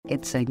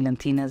It's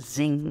Eglantina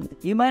Zingg.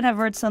 You might have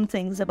heard some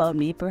things about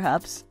me,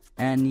 perhaps.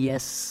 And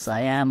yes,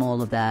 I am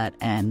all of that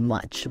and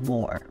much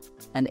more.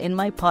 And in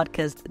my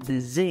podcast,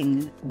 The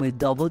Zingg with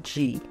double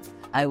G,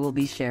 I will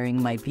be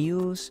sharing my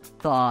views,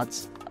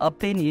 thoughts,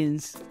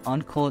 opinions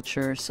on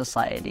culture,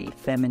 society,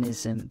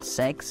 feminism,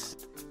 sex,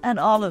 and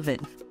all of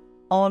it.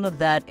 All of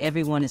that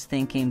everyone is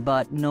thinking,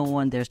 but no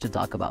one dares to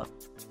talk about.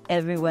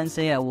 Every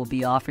Wednesday, I will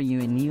be offering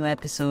you a new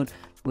episode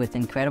with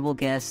incredible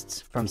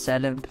guests from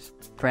celebs,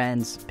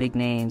 friends, big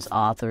names,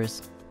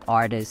 authors,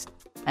 artists,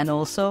 and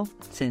also,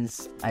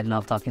 since I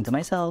love talking to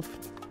myself,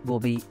 will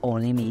be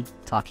only me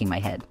talking my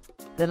head.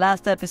 The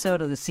last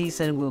episode of the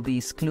season will be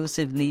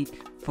exclusively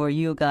for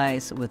you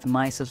guys with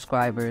my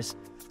subscribers.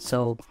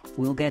 So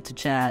we'll get to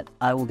chat,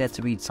 I will get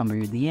to read some of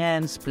your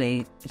DMs,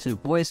 play to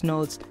voice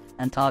notes,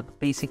 and talk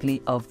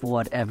basically of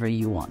whatever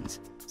you want.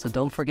 So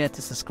don't forget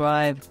to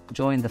subscribe,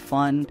 join the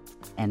fun,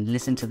 and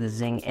listen to The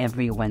Zingg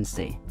every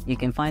Wednesday. You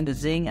can find The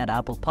Zingg at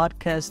Apple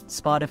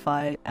Podcasts,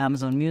 Spotify,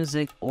 Amazon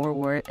Music, or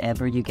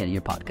wherever you get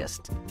your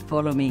podcast.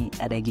 Follow me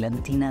at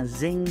Eglantina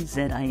Zingg,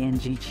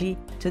 Z-I-N-G-G,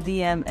 to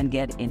DM and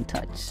get in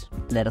touch.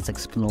 Let us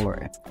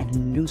explore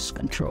and lose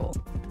control.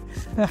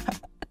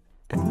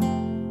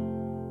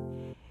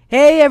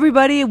 Hey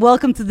everybody,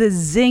 welcome to The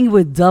Zingg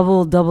with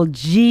double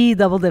G,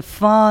 double the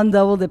fun,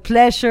 double the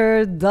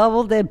pleasure,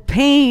 double the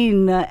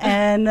pain.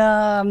 And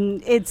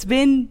it's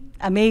been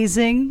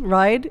amazing,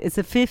 right? It's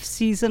the 5th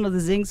season of The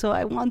Zingg, so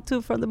I want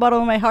to, from the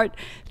bottom of my heart,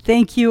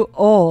 thank you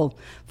all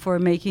for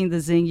making The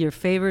Zingg your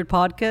favorite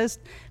podcast,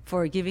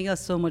 for giving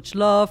us so much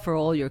love, for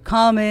all your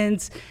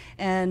comments.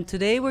 And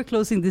today we're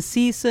closing the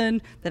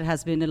season that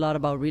has been a lot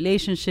about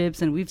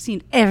relationships, and we've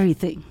seen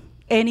everything.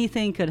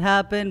 Anything could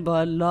happen,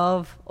 but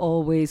love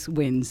always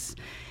wins.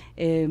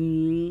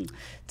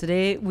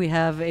 Today we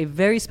have a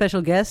very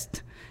special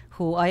guest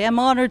who I am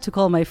honored to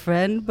call my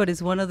friend, but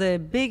is one of the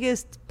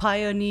biggest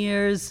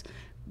pioneers,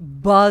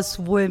 boss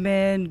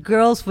women,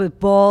 girls with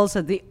balls,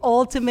 and the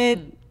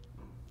ultimate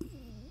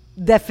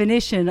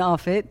definition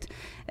of it.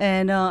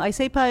 And I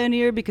say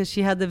pioneer because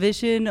she had the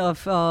vision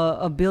of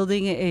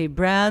building a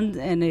brand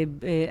and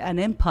an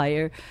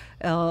empire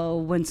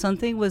when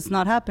something was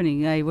not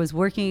happening. I was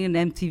working in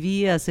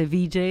MTV as a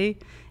VJ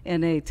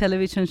in a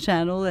television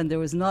channel, and there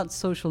was not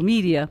social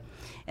media.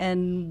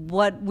 And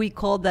what we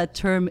call that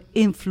term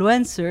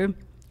influencer,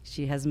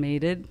 she has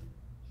made it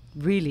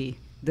really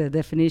the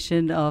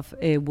definition of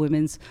a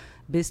women's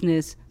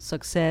business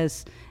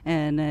success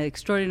and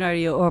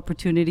extraordinary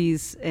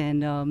opportunities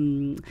and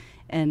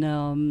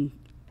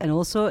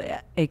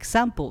also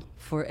example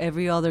for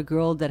every other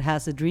girl that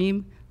has a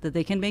dream that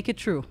they can make it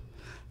true.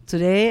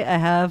 Today, I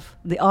have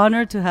the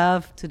honor to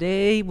have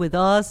today with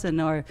us in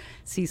our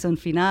season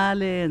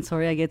finale, and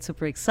sorry I get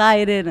super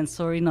excited, and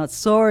sorry not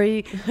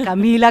sorry,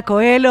 Camila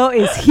Coelho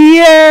is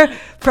here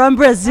from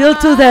Brazil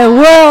to the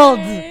world.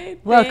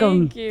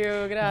 Welcome. Thank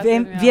you.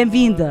 Gracias,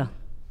 Bem-vinda.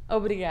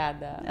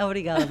 Obrigada.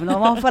 Obrigada. Não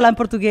vamos falar em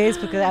português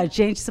porque a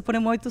gente se põe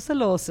muito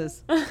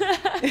celosas.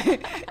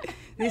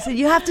 They said,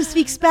 you have to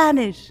speak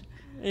Spanish.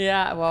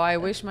 Yeah, well, I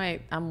wish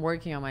I'm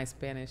working on my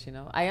Spanish, you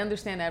know. I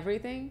understand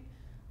everything,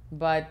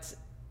 but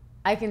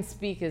I can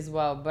speak as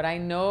well. But I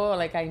know,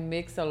 like, I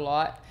mix a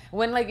lot.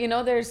 When, like, you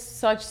know, there's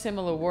such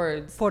similar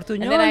words.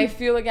 Portuñol. And then I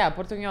feel like, yeah,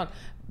 portuñol.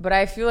 But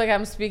I feel like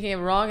I'm speaking it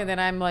wrong, and then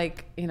I'm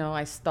like, you know,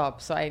 I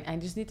stop. So I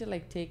just need to,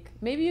 like,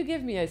 maybe you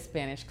give me a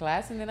Spanish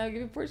class, and then I'll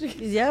give you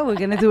Portuguese. Yeah, we're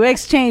going to do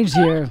exchange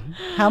here.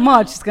 How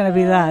much is going to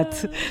be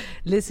that?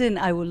 Listen,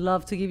 I would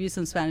love to give you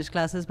some Spanish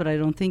classes, but I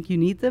don't think you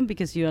need them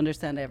because you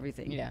understand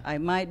everything. Yeah. I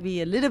might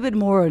be a little bit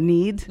more in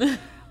need,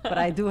 but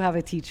I do have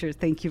a teacher.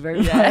 Thank you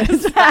very Yes.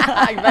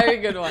 much. Very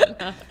good one.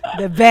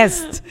 The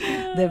best.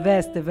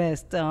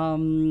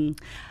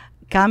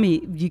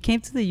 Cami, you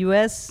came to the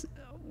U.S.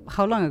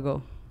 how long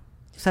ago?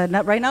 So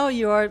right now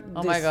you are...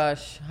 Oh my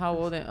gosh, how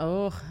old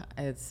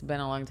it's been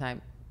a long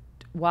time.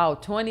 Wow,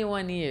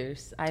 21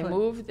 years. I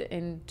moved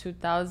in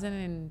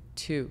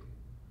 2002.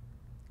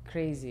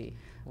 Crazy.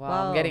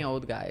 Wow, I'm getting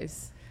old,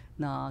 guys.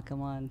 No,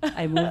 come on.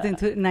 I moved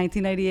into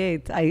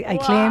 1998. I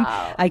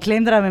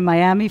claim that I'm a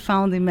Miami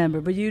founding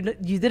member, but you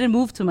didn't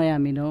move to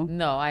Miami, no?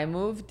 No, I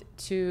moved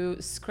to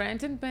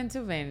Scranton,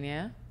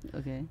 Pennsylvania.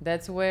 Okay.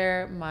 That's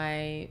where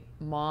my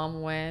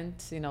mom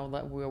went, you know,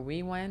 where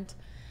we went.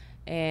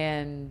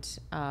 And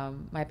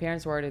my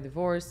parents were already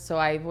divorced, so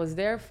I was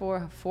there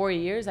for 4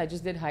 years. I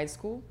just did high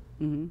school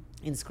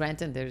in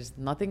Scranton. There's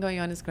nothing going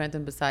on in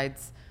Scranton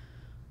besides,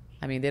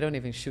 I mean, they don't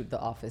even shoot The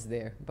Office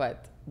there,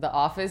 but The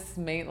Office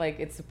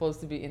it's supposed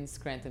to be in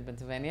Scranton,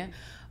 Pennsylvania,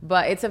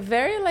 but it's a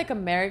very like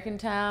American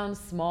town,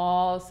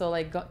 small. So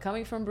like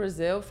coming from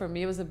Brazil, for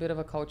me, it was a bit of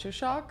a culture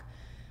shock,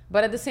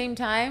 but at the same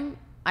time,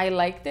 I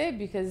liked it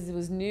because it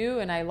was new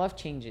and I love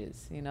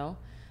changes, you know.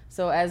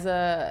 So as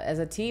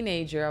a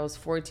teenager, I was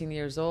 14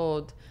 years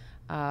old.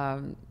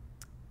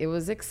 It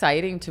was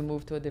exciting to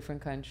move to a different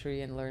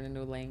country and learn a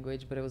new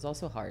language, but it was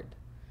also hard.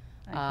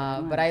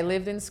 But I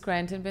lived in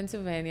Scranton,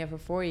 Pennsylvania for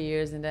 4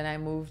 years, and then I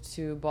moved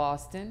to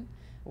Boston,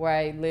 where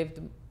I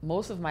lived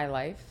most of my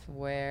life,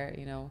 where,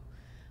 you know,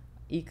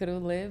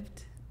 Ikaru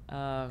lived.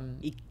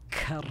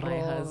 My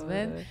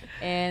husband.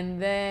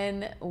 And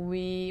then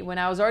when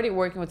I was already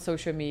working with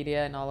social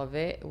media and all of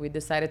it, we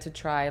decided to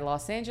try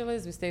Los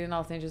Angeles. We stayed in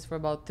Los Angeles for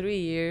about 3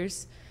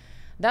 years.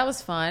 That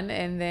was fun.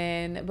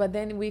 But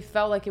then we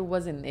felt like it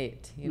wasn't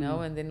it, you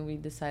know? And then we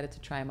decided to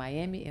try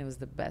Miami, and it was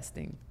the best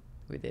thing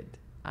we did.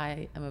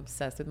 I am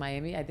obsessed with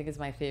Miami. I think it's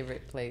my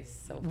favorite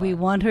place so far. We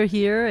want her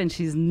here, and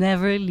she's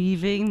never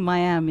leaving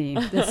Miami,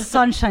 the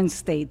Sunshine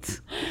State.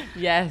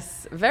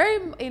 Yes, very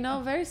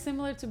very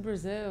similar to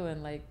Brazil,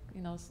 and like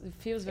it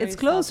feels very. It's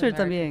closer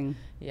también.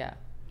 Yeah,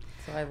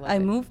 so I love I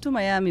it. moved to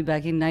Miami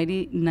back in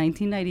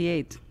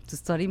 1998 to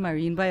study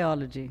marine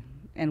biology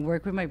and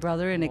work with my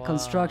brother in a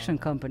construction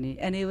company,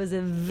 and it was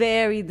a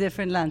very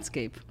different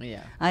landscape.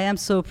 Yeah, I am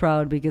so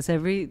proud because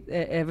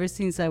ever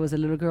since I was a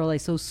little girl, I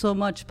saw so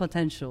much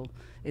potential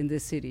in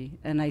this city,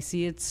 and I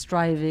see it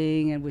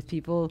striving, and with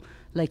people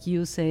like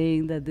you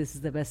saying that this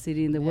is the best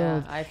city in the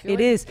world. I feel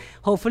it is.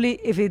 Hopefully,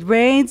 if it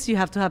rains, you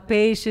have to have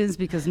patience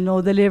because no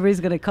delivery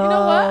is gonna come. You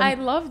know what? I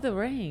love the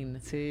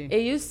rain. See.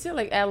 It used to,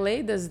 like,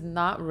 LA does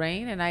not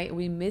rain, and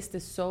we missed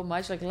it so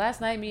much. Like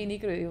last night, me and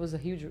Nico, it was a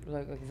huge,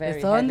 like a very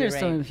a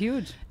thunderstorm, heavy rain.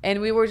 huge.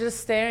 And we were just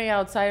staring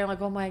outside and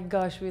like, oh my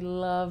gosh, we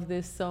love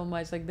this so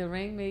much. Like the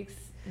rain makes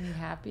me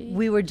happy.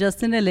 We were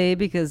just in LA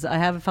because I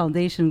have a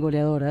foundation,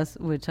 Goleadoras,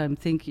 which I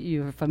think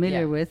you're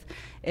familiar with,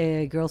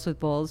 Girls with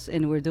Balls,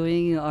 and we're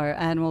doing our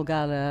annual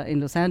gala in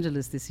Los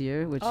Angeles this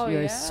year, which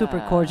you're super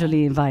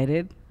cordially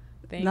invited.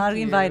 Not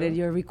invited,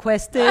 you're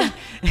requested,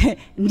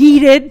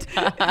 needed,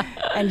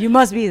 and you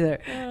must be there.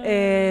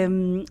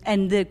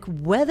 And the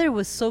weather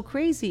was so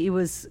crazy. It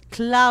was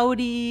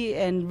cloudy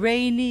and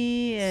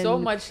rainy and so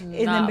much in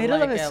the middle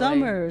like of a LA.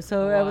 summer.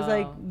 So Wow. I was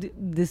like,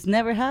 this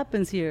never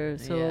happens here.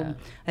 So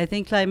I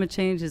think climate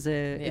change is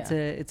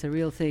it's a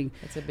real thing.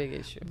 It's a big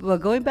issue. But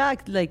going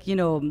back, like,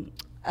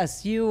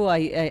 as you,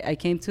 I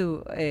came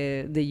to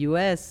the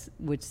U.S.,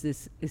 which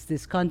is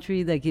this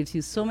country that gives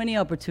you so many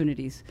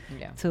opportunities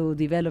to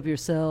develop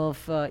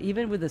yourself,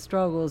 even with the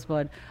struggles.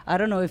 But I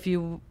don't know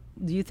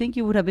do you think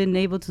you would have been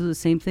able to do the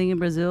same thing in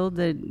Brazil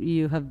that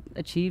you have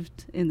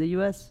achieved in the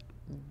U.S.?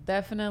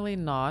 Definitely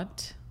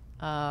not.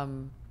 I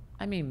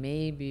mean,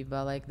 maybe,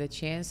 but like the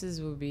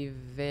chances would be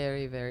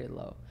very, very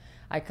low.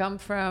 I come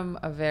from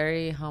a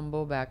very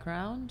humble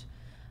background.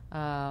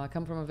 I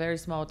come from a very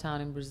small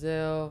town in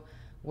Brazil,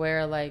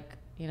 where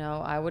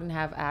I wouldn't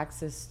have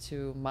access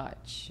to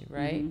much,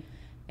 right?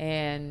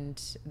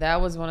 And that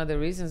was one of the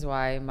reasons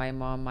why my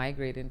mom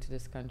migrated into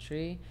this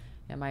country,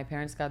 and my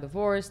parents got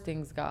divorced,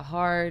 things got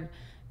hard,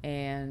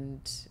 and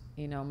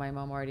my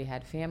mom already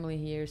had family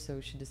here, so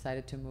she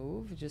decided to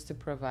move just to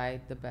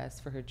provide the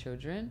best for her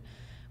children,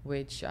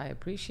 which I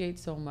appreciate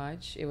so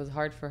much. It was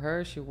hard for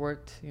her. She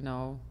worked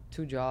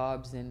 2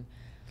 jobs, and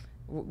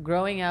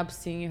growing up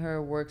seeing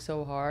her work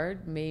so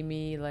hard made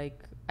me,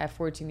 like, at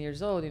 14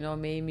 years old,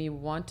 made me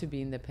want to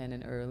be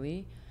independent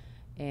early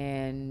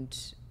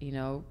and,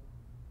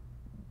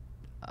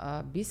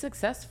 be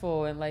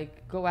successful and,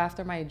 like, go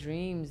after my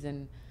dreams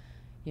and,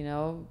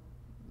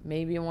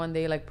 maybe one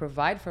day, like,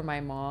 provide for my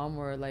mom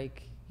or,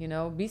 like,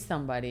 be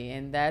somebody.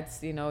 And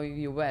that's,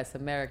 U.S.,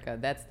 America,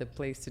 that's the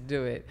place to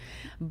do it.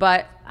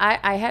 But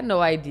I had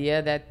no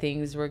idea that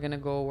things were going to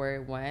go where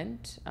it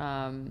went.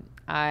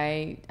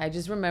 I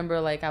just remember,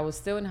 like, I was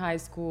still in high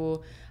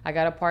school. I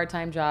got a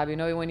part-time job.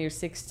 When you're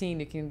 16,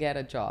 you can get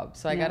a job.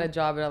 So I got a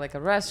job at, like, a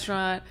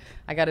restaurant.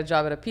 I got a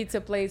job at a pizza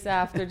place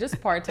after,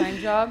 just part-time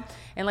job.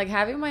 And, like,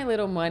 having my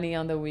little money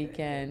on the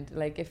weekend,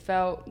 like, it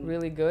felt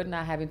really good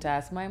not having to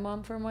ask my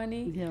mom for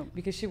money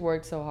because she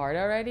worked so hard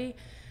already.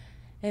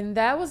 And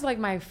that was, like,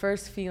 my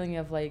first feeling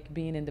of, like,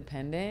 being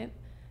independent.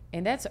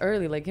 And that's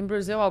early. Like, in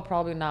Brazil, I'll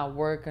probably not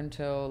work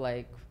until,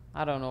 like,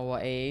 I don't know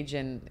what age,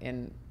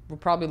 and will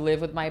probably live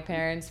with my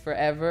parents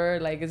forever.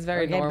 Like, it's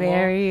very normal. Get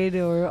married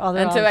or other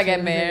until I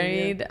get options,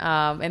 married.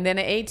 And then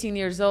at 18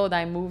 years old,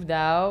 I moved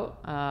out.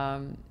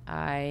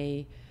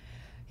 I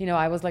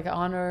was like an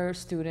honor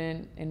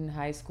student in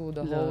high school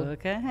the whole 4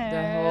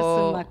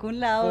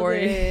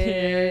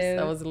 years.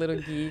 I was a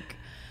little geek.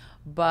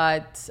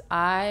 But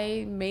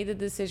I made the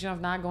decision of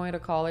not going to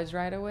college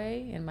right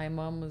away, and my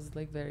mom was,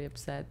 like, very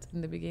upset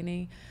in the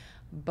beginning.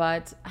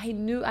 But I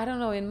knew, I don't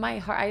know, in my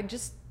heart,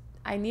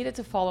 I needed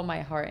to follow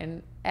my heart.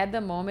 And at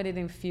the moment, it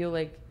didn't feel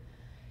like,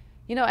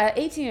 at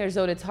 18 years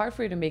old, it's hard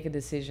for you to make a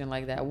decision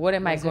like that. What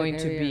am I going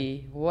to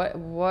be?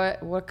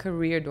 What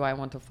career do I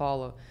want to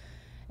follow?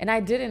 And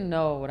I didn't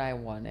know what I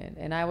wanted.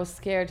 And I was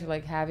scared to,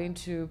 like, having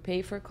to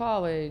pay for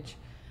college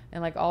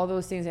and, like, all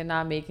those things and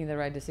not making the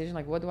right decision.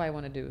 Like, what do I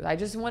want to do? I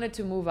just wanted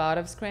to move out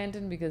of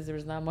Scranton because there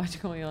was not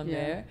much going on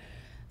there.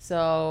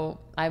 So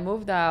I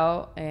moved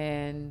out,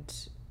 and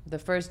the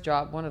first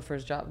job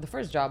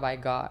I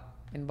got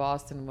in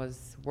Boston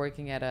was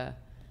working at a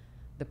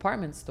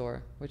department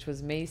store, which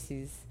was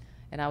Macy's.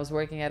 And I was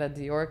working at a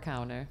Dior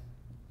counter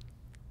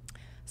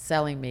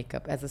selling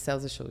makeup as a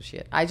sales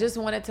associate. I just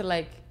wanted to,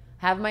 like,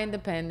 have my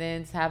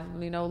independence,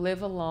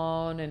 live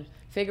alone and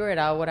figure it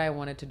out what I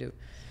wanted to do.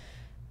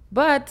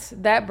 But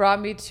that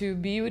brought me to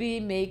beauty,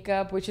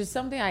 makeup, which is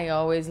something I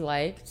always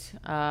liked.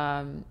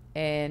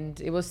 And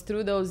it was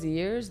through those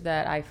years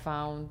that I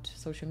found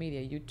social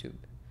media, YouTube.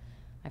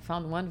 I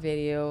found one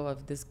video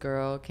of this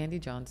girl, Candy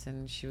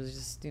Johnson. She was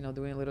just,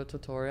 doing a little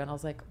tutorial. And I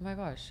was like, oh my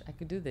gosh, I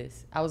could do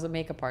this. I was a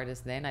makeup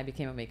artist then. I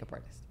became a makeup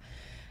artist.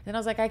 And I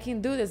was like, I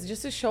can do this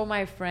just to show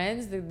my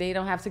friends that they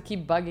don't have to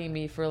keep bugging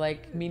me for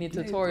like mini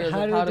tutorials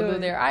of how to do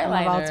their eyeliner.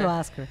 I'm about to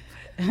ask her.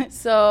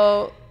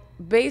 So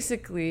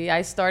basically,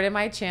 I started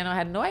my channel. I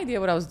had no idea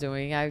what I was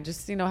doing. I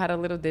just, had a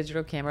little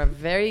digital camera,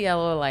 very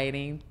yellow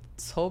lighting,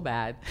 so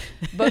bad.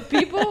 But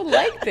people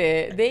liked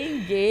it. They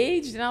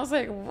engaged. And I was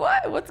like,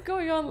 what? What's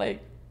going on?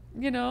 Like,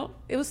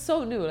 it was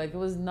so new. Like, it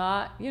was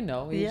not,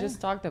 we just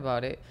talked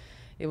about it.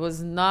 It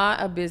was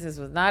not a business.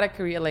 It was not a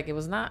career. Like, it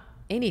was not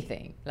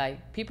anything.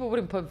 Like, people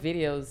wouldn't put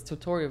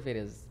tutorial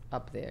videos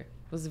up there.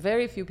 It was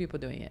very few people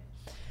doing it.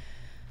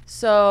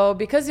 So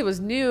because it was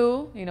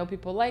new,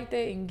 people liked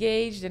it,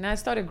 engaged, and I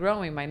started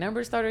growing. My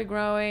numbers started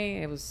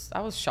growing. I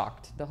was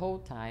shocked the whole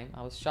time.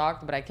 I was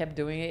shocked, but I kept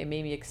doing it. It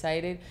made me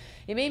excited.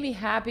 It made me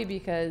happy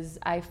because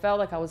I felt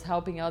like I was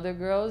helping other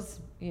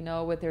girls,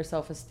 with their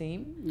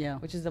self-esteem,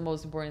 which is the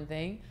most important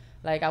thing.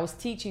 Like, I was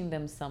teaching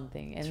them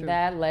something, and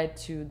that led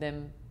to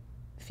them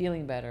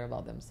feeling better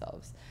about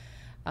themselves.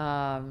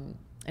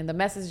 And the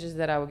messages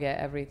that I would get,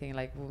 everything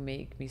will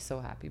make me so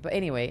happy. But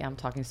anyway, I'm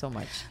talking so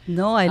much.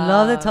 No, I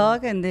love the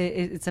talk, and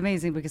it's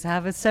amazing because I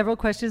have several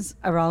questions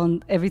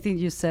around everything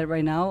you said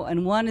right now.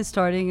 And one is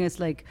starting as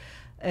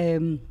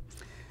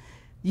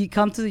you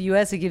come to the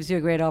U.S., it gives you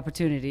a great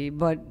opportunity.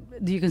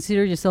 But do you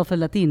consider yourself a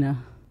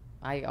Latina?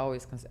 I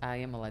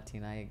am a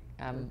Latina.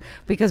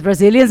 Because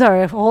Brazilians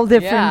are a whole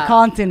different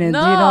continent. No,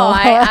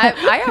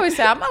 I always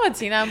say I'm a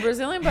Latina. I'm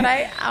Brazilian, but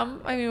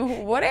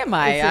what am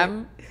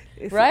I?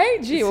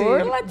 Right? Gee,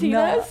 we're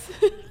Latinas.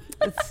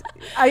 No.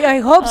 I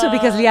hope so,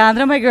 because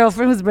Leandra, my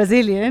girlfriend, who's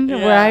Brazilian,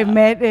 where I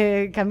met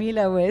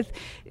Camila with,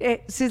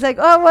 she's like,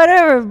 oh,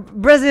 whatever,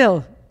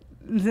 Brazil.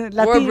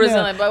 Latino. We're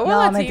Brazilian, but we're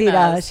Latinas.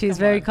 Mentira. She's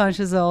very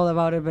conscious all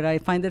about it, but I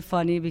find it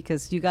funny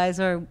because you guys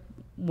are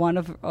one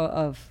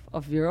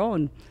of your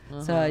own.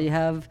 So you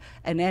have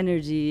an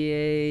energy,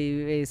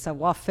 a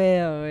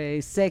savoir-faire, a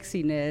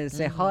sexiness,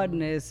 a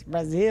hotness,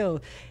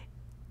 Brazil.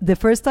 The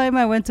first time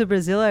I went to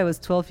Brazil, I was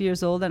 12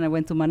 years old, and I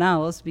went to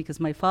Manaus because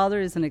my father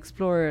is an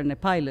explorer and a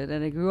pilot,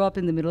 and I grew up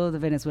in the middle of the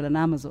Venezuelan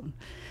Amazon.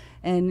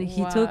 And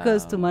he took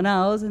us to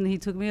Manaus, and he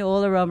took me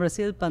all around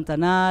Brazil,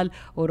 Pantanal,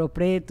 Ouro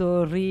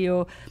Preto,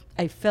 Rio.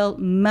 I fell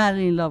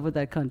madly in love with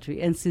that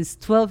country. And since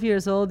 12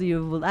 years old,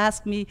 you will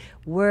ask me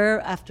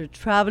where, after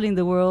traveling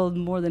the world,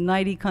 more than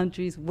 90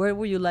 countries, where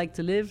would you like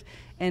to live?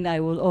 And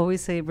I will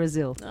always say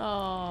Brazil.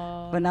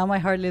 Aww. But now my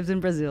heart lives in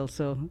Brazil,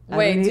 so...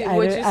 Wait,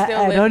 would you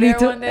still live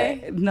there one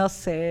day? Não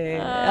sei.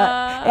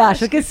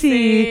 Acho que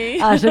sim.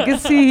 Acho que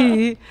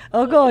sim.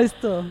 Eu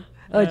gosto.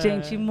 Oh,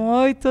 gente,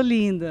 muito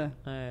linda.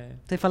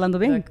 Estou falando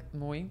bem?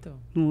 Muito.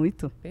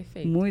 Muito.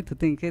 Perfeito. Muito.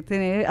 Tem que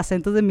ter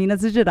acento de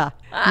Minas Gerais.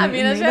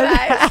 Minas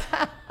Gerais.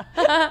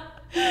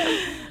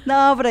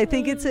 No, but I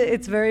think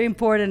it's very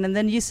important. And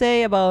then you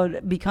say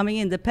about becoming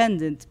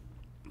independent.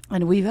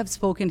 And we have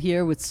spoken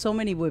here with so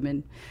many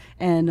women,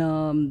 and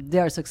they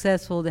are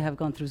successful. They have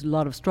gone through a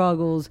lot of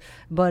struggles,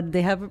 but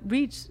they have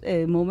reached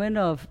a moment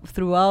of,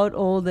 throughout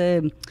all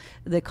the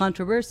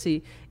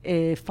controversy,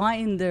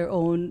 find their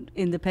own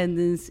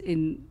independence.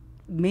 In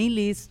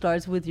mainly it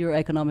starts with your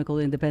economical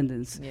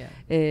independence.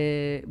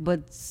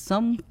 But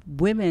some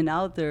women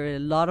out there, a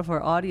lot of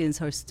our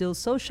audience, are still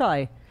so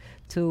shy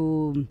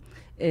to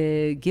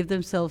give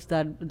themselves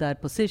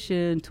that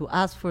position, to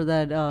ask for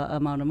that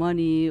amount of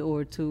money,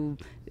 or to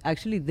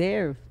actually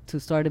dare to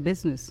start a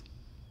business.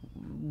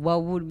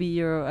 What would be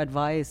your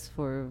advice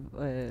for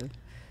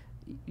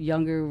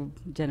younger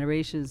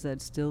generations that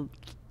still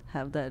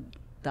have that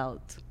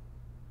doubt?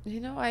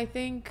 I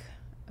think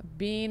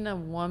being a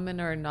woman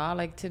or not,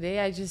 like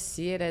today I just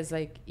see it as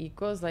like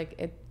equals.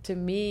 Like to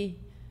me,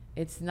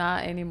 it's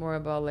not anymore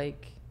about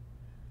like,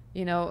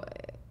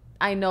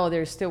 I know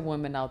there's still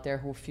women out there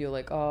who feel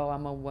like, oh,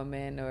 I'm a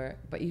woman,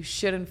 but you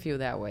shouldn't feel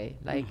that way.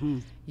 Like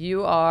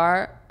you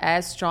are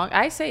as strong.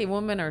 I say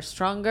women are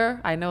stronger.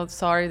 I know,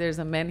 sorry, there's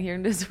a man here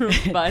in this room,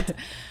 but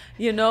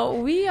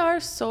we are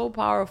so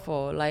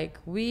powerful. Like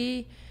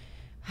we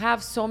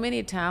have so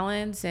many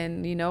talents,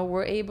 and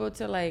we're able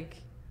to like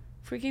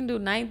freaking do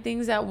 9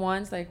 things at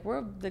once. Like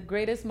we're the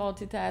greatest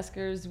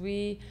multitaskers.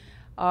 We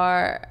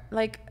are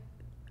like,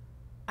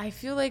 I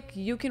feel like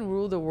you can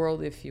rule the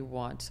world if you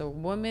want. So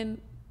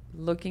women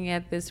looking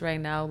at this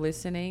right now,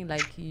 listening,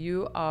 like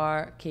you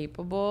are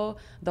capable.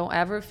 Don't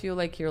ever feel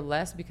like you're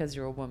less because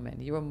you're a woman.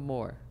 You are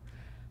more.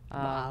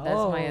 Wow.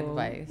 That's my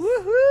advice.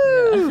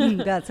 Woohoo!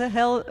 Yeah. That's a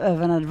hell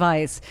of an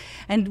advice.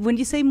 And when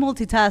you say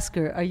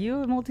multitasker, are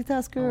you a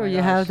multitasker, or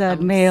you have that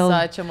I'm male?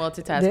 Such a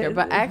multitasker.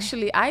 But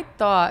actually, I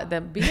thought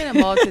that being a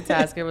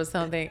multitasker was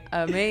something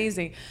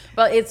amazing.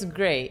 But it's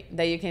great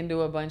that you can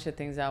do a bunch of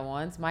things at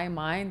once. My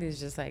mind is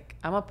just like,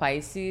 I'm a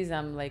Pisces.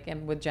 I'm like,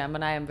 and with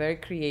Gemini, I'm very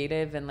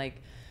creative, and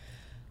like,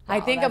 I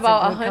think that's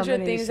about a good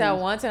 100 things at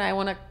combination. once, and I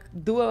want to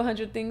do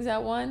 100 things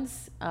at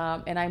once.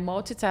 And I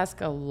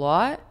multitask a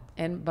lot.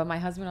 But my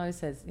husband always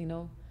says,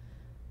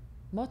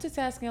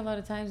 multitasking a lot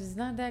of times is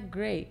not that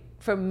great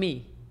for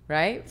me,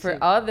 right?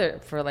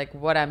 For like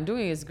what I'm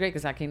doing is great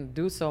because I can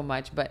do so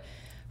much. But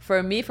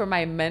for me, for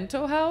my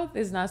mental health,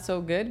 is not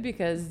so good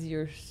because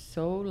you're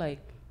so like,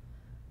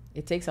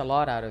 it takes a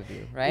lot out of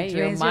you, right?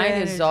 Your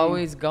mind is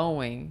always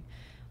going.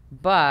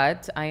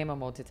 But I am a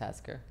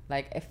multitasker.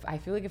 Like, if I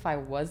feel like if I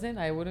wasn't,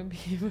 I wouldn't be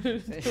able to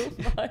do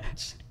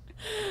much.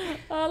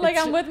 Like,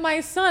 I'm with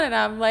my son and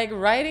I'm like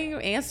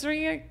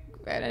answering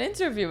an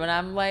interview, and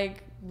I'm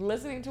like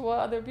listening to what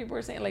other people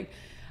are saying. Like,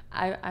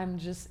 I'm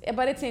just,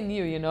 but it's in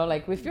you,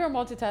 like if you're a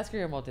multitasker,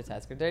 you're a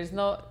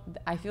multitasker.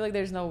 I feel like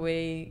there's no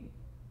way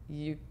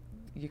you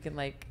can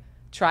like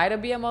try to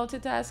be a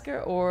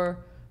multitasker or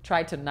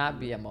try to not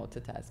be a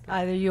multitasker.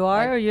 Either you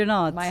are or you're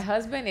not. My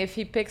husband, if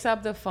he picks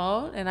up the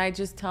phone and I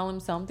just tell him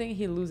something,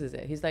 he loses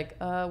it. He's like,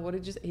 what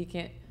did you say?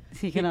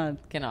 He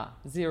cannot.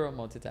 Zero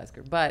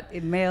multitasker. But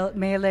male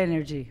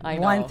energy. I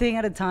know. One thing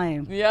at a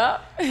time.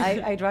 Yeah.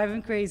 I drive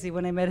him crazy.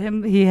 When I met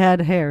him, he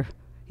had hair.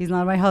 He's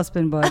not my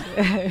husband, but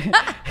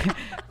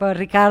but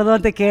Ricardo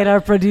Antequera,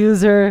 our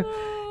producer,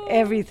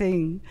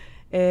 everything.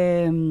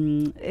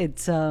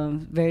 It's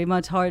very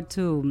much hard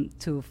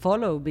to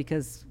follow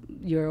because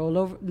you're all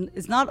over.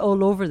 It's not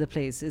all over the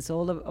place. It's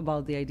all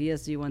about the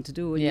ideas you want to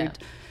do. And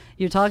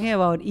you're talking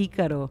about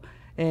Ícaro,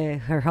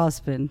 her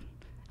husband.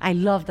 I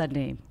love that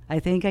name. I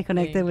think I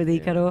connected with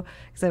Ícaro.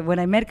 So when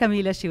I met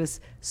Camila, she was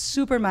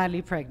super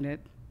madly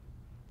pregnant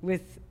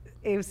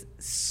it was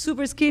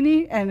super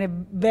skinny and a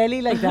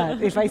belly like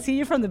that. If I see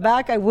you from the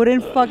back, I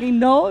wouldn't fucking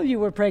know you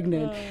were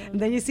pregnant. And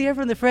then you see her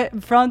from the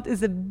front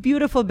is a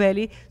beautiful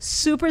belly,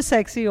 super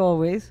sexy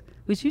always,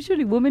 which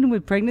usually women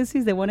with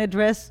pregnancies, they want to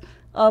dress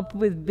up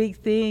with big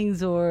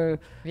things or...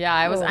 Yeah,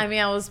 I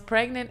was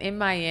pregnant in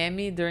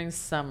Miami during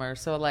summer.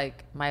 So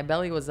like my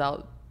belly was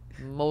out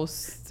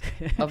most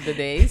of the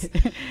days.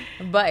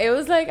 But it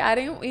was like, I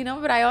didn't,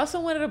 but I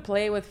also wanted to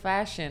play with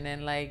fashion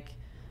and like,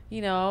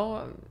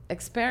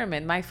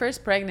 experiment. My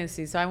first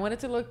pregnancy, so I wanted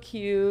to look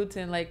cute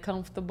and like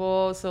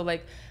comfortable. So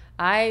like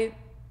I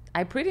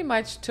pretty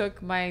much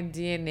took my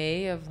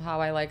DNA of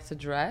how I like to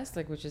dress,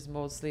 like which is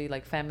mostly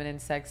like feminine,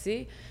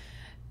 sexy,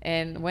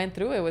 and went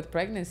through it with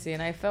pregnancy,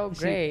 and I felt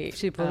great.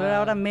 She pulled it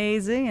out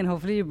amazing, and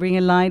hopefully you bring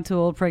a line to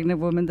all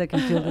pregnant women that can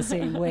feel the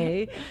same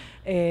way.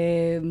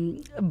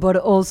 But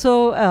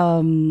also,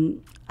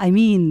 I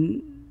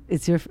mean,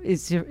 it's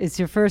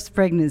your first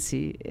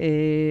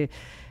pregnancy.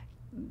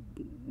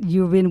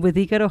 You've been with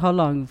Ícaro how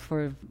long?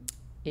 For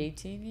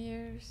 18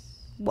 years.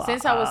 Wow.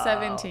 Since I was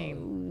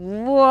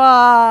 17.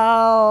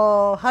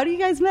 Wow. How do you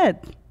guys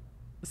met?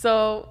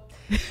 So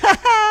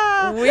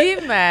we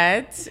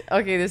met.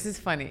 Okay, this is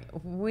funny.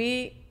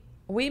 We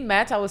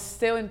met. I was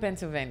still in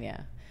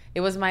Pennsylvania.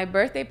 It was my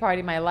birthday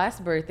party, my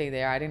last birthday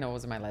there. I didn't know it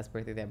was my last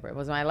birthday there, but it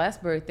was my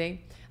last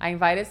birthday. I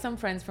invited some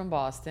friends from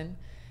Boston.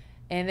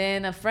 And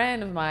then a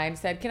friend of mine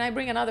said, can I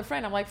bring another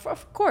friend? I'm like,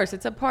 of course,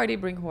 it's a party.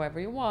 Bring whoever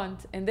you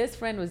want. And this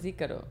friend was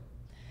Ícaro.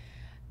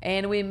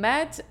 And we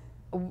met.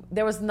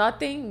 There was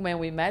nothing when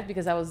we met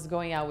because I was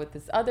going out with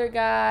this other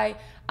guy.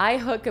 I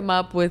hooked him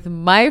up with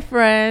my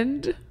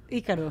friend.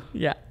 Ícaro.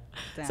 Yeah.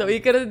 Damn. So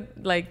Ícaro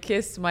like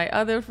kissed my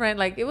other friend.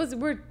 Like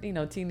we're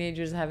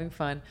teenagers having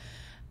fun.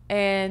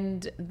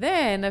 And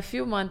then a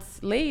few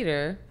months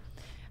later,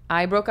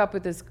 I broke up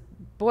with this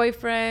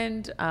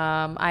boyfriend.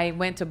 I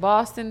went to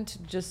Boston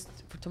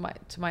to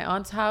my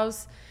aunt's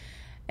house,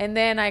 and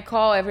then I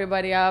call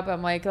everybody up.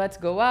 I'm like, let's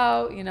go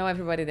out.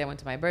 Everybody there went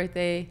to my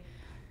birthday.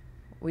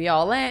 We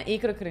all went.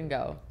 Ícaro couldn't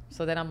go,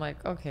 so then I'm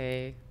like,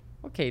 okay,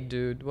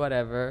 dude,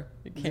 whatever,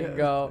 you can't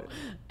go.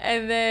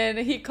 And then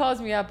he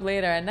calls me up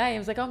later at night. He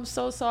was like, I'm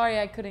so sorry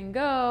I couldn't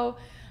go.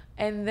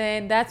 And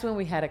then that's when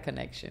we had a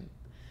connection,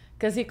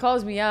 because he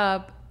calls me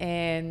up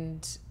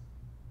and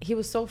he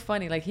was so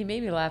funny. Like he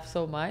made me laugh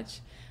so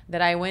much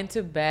that I went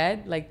to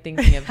bed like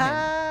thinking of him.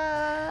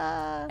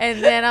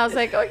 And then I was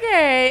like,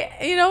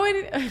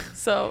 okay,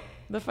 so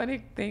the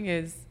funny thing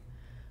is,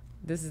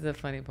 this is the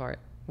funny part,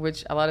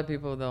 which a lot of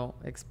people don't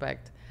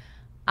expect.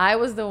 I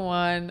was the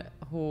one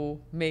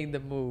who made the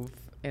move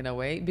in a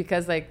way,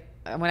 because like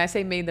when I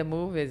say made the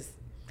move is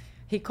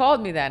he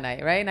called me that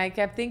night, right? And I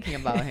kept thinking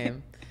about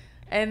him.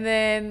 And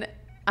then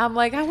I'm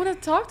like, I want to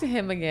talk to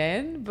him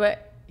again,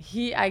 but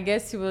I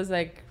guess he was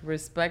like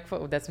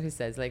respectful. That's what he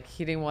says. Like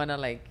he didn't want to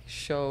like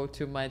show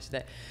too much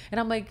and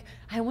I'm like,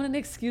 I want an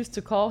excuse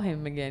to call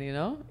him again,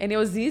 And it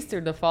was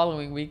Easter the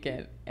following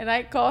weekend. And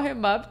I call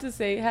him up to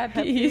say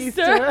Happy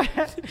Easter.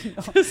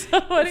 To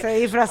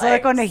somebody.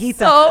 Like,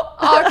 so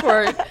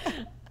awkward.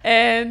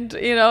 And,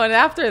 and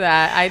after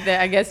that,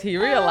 I guess he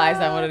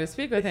realized I wanted to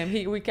speak with him.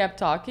 We kept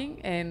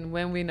talking. And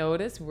when we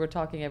noticed, we were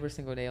talking every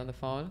single day on the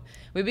phone.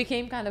 We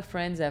became kind of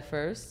friends at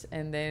first.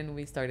 And then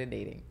we started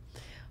dating.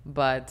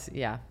 But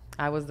yeah,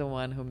 I was the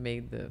one who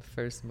made the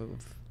first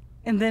move.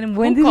 And then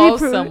when did you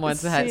someone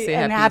to say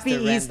Happy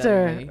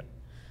Easter?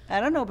 I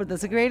don't know, but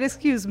that's a great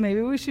excuse.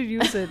 Maybe we should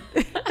use it.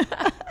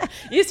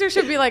 Easter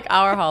should be like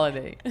our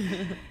holiday.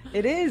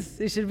 It is.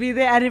 It should be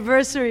the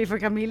anniversary for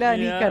Camila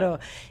and Ícaro.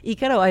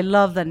 Ícaro, I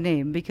love that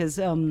name because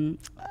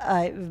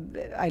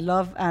I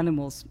love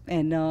animals.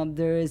 And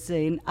there is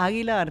an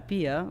Águila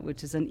arpía,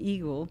 which is an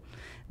eagle,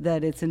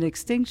 that it's in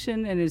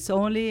extinction and it's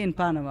only in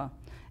Panama.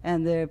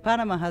 And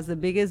Panama has the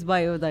biggest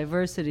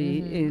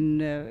biodiversity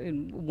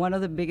in one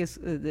of the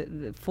biggest,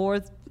 the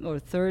fourth or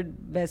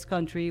third best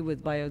country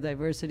with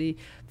biodiversity,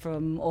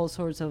 from all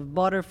sorts of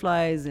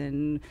butterflies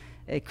and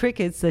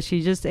crickets that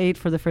she just ate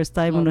for the first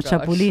time on the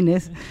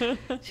chapulines.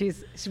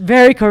 She's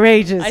very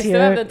courageous. I here.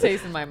 still have the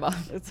taste in my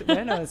mouth. It's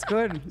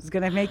good. It's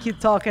gonna make you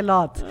talk a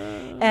lot.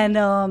 And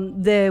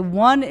the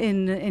one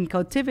in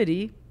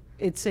captivity,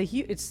 it's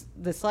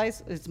the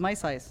size. It's my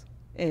size.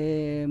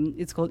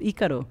 It's called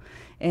Ícaro,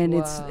 and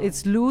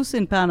it's loose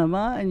in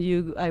Panama.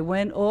 And I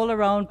went all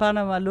around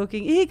Panama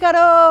looking,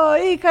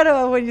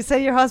 Ícaro. When you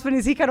say your husband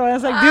is Ícaro, I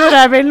was like, dude,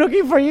 I've been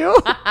looking for you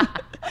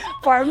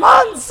for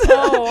months.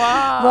 Oh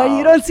wow! But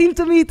you don't seem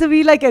to me to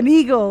be like an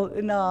eagle.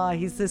 No,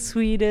 he's the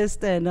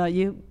sweetest, and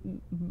you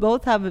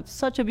both have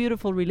such a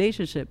beautiful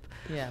relationship.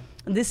 Yeah.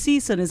 This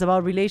season is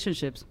about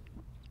relationships,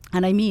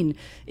 and I mean,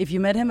 if you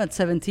met him at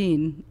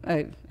 17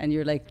 and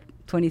you're like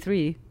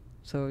 23.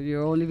 So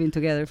you're only been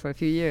together for a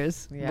few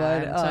years. Yeah,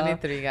 but, I'm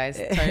 23, guys.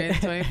 Turning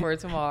 24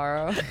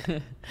 tomorrow.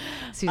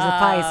 She's a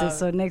Pisces,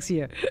 so next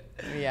year.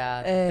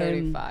 Yeah,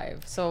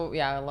 35. So,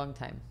 yeah, a long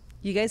time.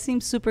 You guys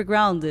seem super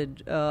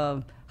grounded.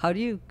 How do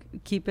you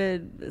keep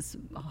it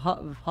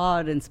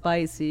hot and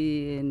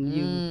spicy?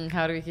 And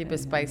how do we keep it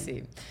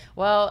spicy?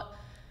 Well,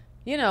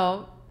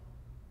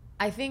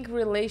 I think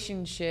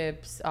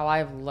relationships,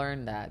 I've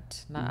learned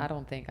that. I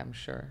don't think, I'm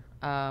sure.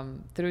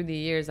 Through the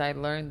years, I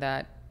learned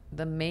that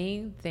the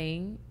main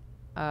thing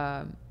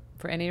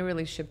for any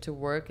relationship to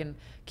work, and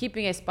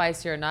keeping it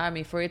spicy or not, I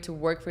mean, for it to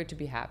work, for it to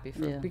be happy.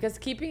 Because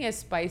keeping it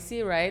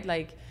spicy, right?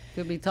 Like,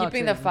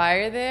 keeping the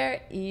fire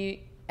there,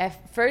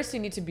 at first you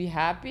need to be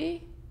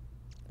happy.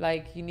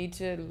 Like, you need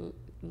to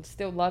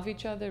still love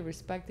each other,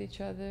 respect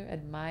each other,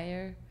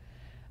 admire.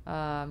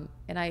 And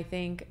I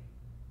think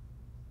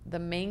the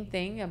main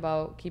thing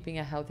about keeping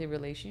a healthy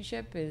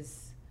relationship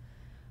is,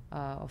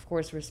 of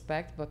course,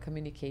 respect, but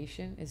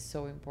communication is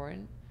so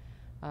important.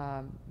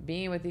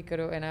 Being with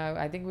Ícaro, and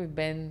I think we've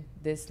been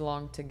this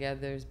long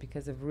together is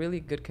because of really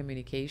good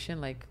communication.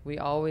 Like, we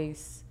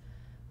always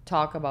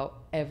talk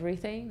about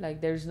everything. Like,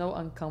 there's no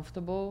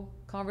uncomfortable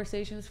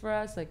conversations for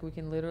us. Like, we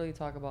can literally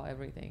talk about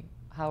everything.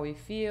 How we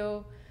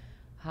feel,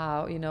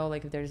 how,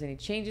 like, if there's any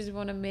changes we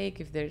want to make,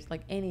 if there's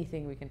like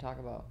anything we can talk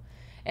about.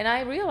 And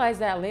I realized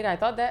that later. I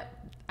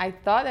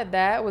thought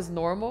that was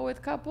normal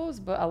with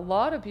couples, but a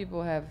lot of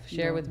people have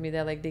shared with me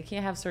that, like, they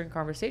can't have certain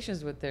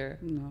conversations with their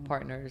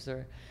partners,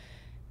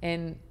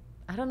 and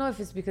I don't know if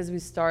it's because we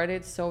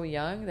started so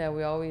young that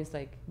we always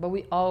but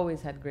we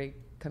always had great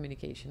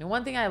communication. And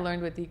one thing I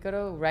learned with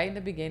Ícaro right in the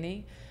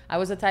beginning, I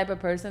was the type of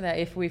person that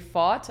if we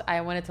fought,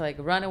 I wanted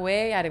to run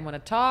away. I didn't want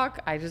to talk.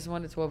 I just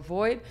wanted to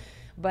avoid.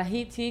 But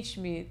he taught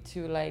me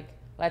to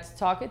let's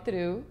talk it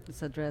through.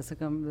 Let's address the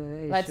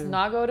issue. Let's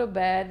not go to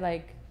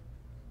bed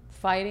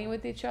fighting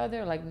with each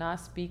other,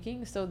 not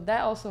speaking. So that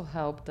also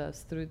helped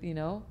us through,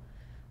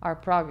 our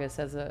progress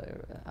as a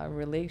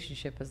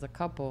relationship, as a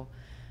couple,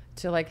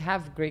 to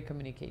have great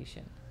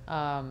communication.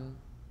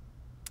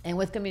 And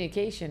with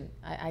communication,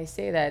 I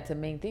say that it's a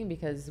main thing,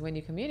 because when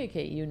you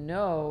communicate,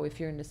 if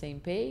you're on the same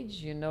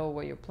page,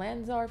 what your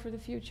plans are for the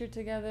future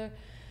together.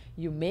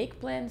 You make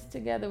plans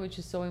together, which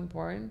is so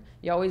important.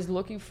 You're always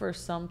looking for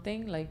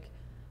something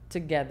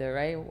together,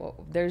 right?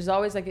 Well, there's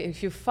always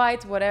if you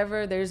fight,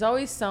 whatever, there's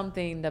always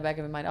something in the back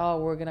of your mind. Oh,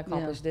 we're going to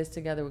accomplish this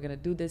together. We're going to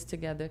do this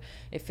together.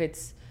 If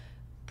it's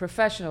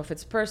professional, if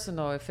it's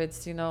personal, if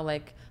it's,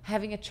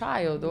 having a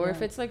child, or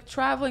if it's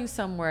traveling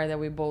somewhere that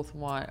we both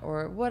want,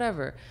 or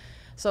whatever.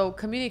 So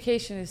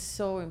communication is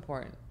so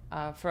important.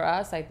 For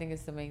us, I think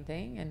it's the main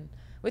thing. And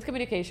with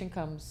communication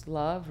comes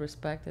love,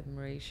 respect,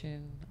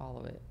 admiration, all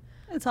of it.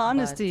 It's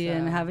honesty,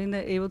 and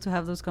able to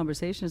have those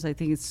conversations. I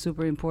think it's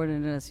super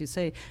important. And as you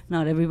say,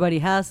 not everybody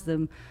has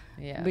them.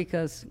 Yeah.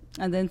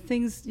 And then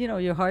things,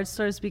 your heart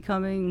starts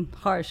becoming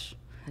harsh.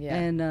 Yeah.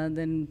 And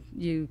then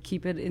you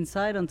keep it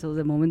inside until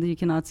the moment that you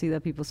cannot see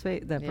that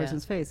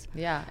person's face.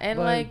 Yeah. And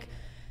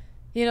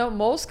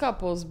most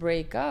couples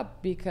break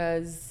up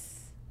because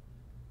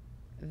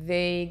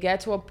they get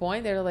to a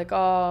point, they're like,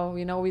 oh,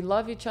 we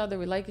love each other,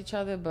 we like each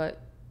other,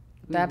 but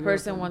that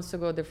person wants to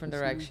go a different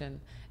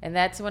direction. And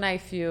that's when I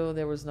feel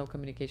there was no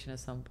communication at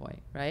some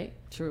point, right?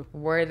 True.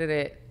 Where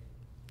did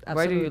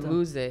you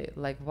lose it?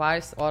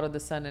 Why all of a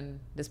sudden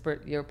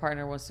your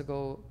partner wants to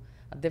go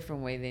a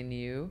different way than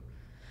you?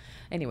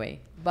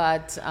 Anyway,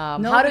 but how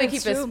do we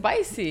keep it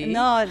spicy?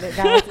 No,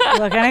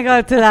 we're going to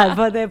go to that.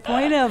 But the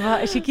point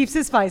of she keeps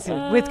it spicy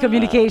with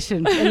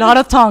communication. A lot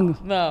of tongue.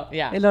 No,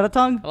 yeah. A lot of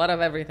tongue. A lot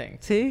of everything.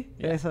 Sí,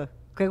 yeah. Eso.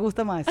 ¿Qué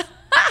gusta más?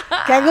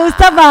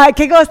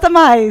 ¿Qué gusta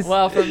más?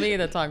 Well, for me,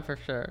 the tongue for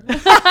sure.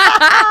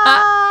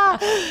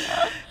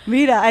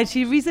 Mira, and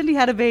she recently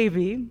had a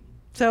baby.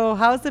 So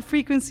how's the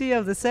frequency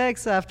of the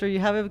sex after you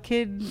have a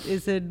kid?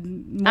 Is it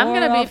more I'm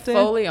gonna be often?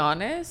 fully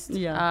honest.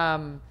 Yeah.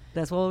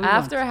 That's what we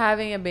After want.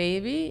 having a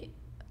baby,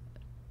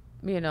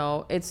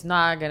 it's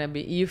not gonna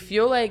be. You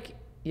feel like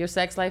your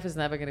sex life is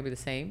never gonna be the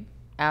same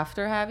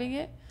after having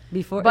it.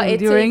 Before, but and it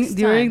during takes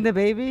during time. the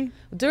baby,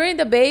 During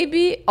the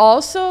baby,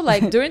 also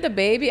during the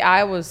baby,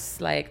 I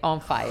was like on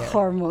fire.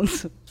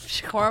 hormones.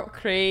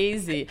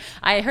 Crazy.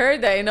 I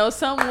heard that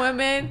some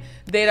women,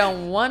 they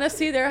don't want to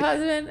see their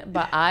husband,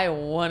 but I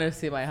want to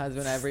see my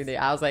husband every day.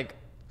 I was like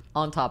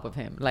on top of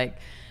him. Like,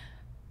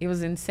 it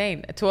was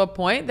insane to a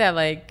point that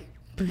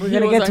We're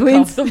gonna get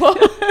twins.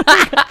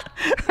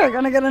 We're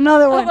gonna get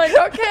another one. I'm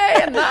like,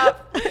 okay,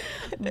 enough.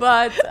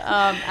 But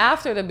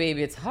after the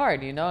baby, it's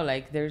hard,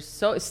 there's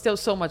still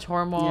so much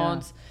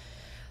hormones.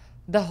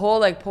 The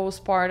whole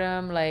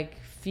postpartum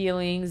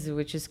feelings,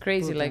 which is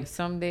crazy. Okay.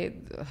 Some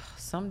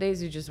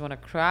days you just want to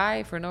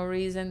cry for no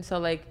reason.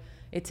 So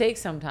it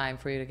takes some time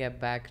for you to get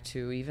back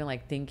to even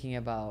thinking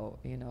about,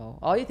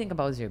 all you think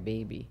about is your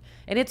baby.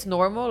 And it's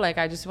normal.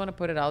 I just want to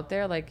put it out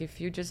there. If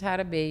you just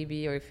had a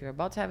baby or if you're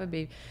about to have a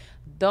baby,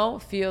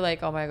 don't feel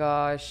like, oh my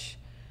gosh,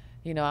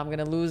 I'm going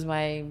to lose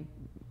my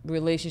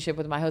relationship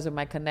with my husband,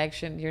 my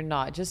connection. You're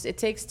not. Just, it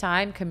takes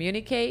time.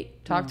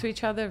 Communicate, talk to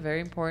each other.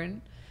 Very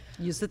important.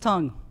 Use the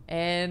tongue.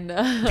 And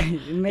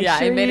make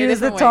sure you use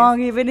the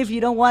tongue, even if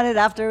you don't want it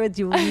afterwards.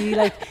 You will be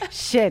like,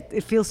 shit,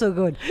 it feels so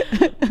good.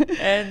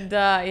 And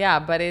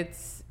but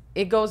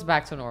it goes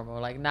back to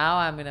normal.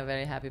 Now we're in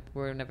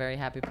a very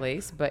happy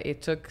place, but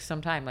it took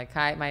some time.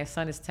 My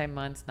son is 10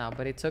 months now,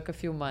 but it took a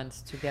few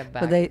months to get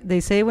back. But they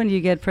say when you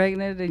get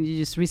pregnant and you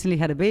just recently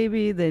had a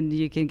baby, then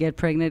you can get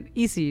pregnant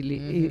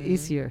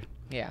easier.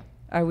 Yeah.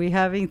 Are we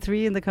having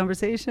 3 in the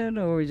conversation,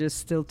 or we're just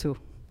still 2?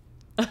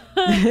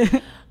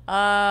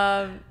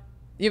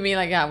 You mean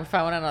if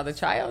I want another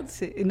child?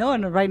 No,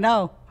 right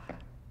now.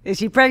 Is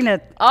she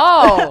pregnant?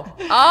 Oh.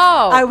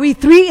 Are we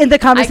 3 in the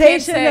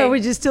conversation, or are we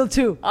just still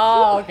 2?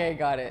 Oh, okay,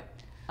 got it.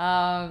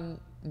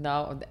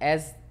 No,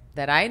 as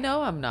that I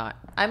know, I'm not.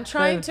 I'm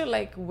trying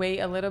to wait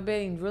a little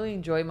bit and really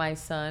enjoy my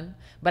son,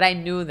 but I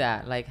knew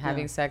that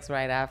having sex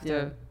right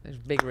after is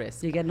big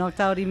risk. You get knocked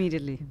out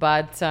immediately.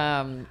 But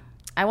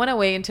I want to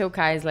wait until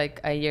Kai's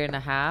a year and a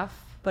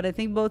half. But I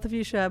think both of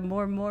you should have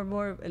more,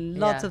 and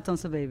lots of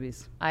tons of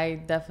babies. I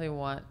definitely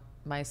want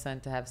my son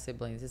to have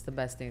siblings. It's the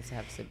best thing to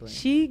have siblings.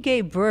 She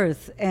gave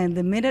birth, and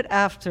the minute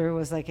after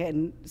was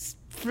a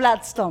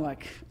flat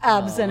stomach,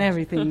 abs and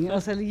everything. I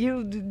was like,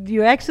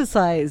 you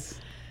exercise.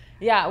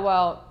 Yeah,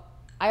 well,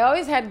 I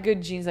always had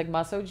good genes,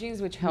 muscle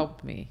genes, which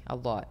helped me a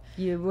lot.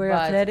 You were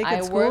athletic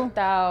at school?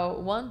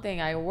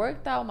 I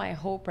worked out my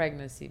whole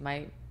pregnancy.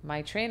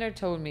 My trainer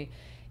told me,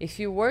 if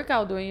you work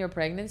out during your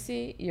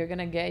pregnancy, you're going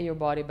to get your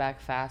body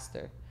back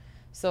faster.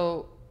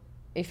 So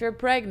if you're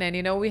pregnant,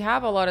 we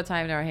have a lot of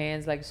time in our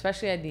hands,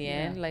 especially at the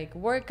end,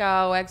 work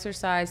out,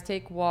 exercise,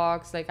 take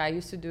walks. I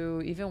used to do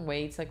even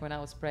weights, when I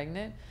was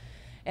pregnant.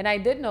 And I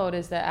did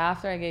notice that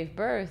after I gave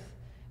birth,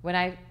 when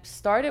I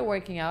started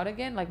working out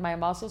again, my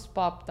muscles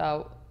popped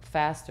out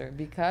faster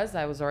because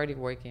I was already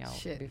working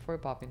out before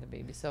popping the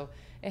baby. So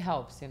it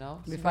helps,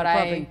 Before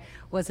popping.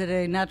 Was it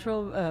a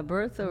natural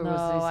birth or was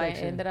it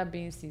C-section? I ended up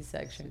being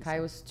C-section. Kai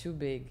was too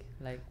big,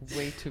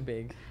 way too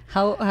big.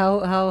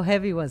 How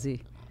heavy was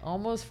he?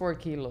 Almost 4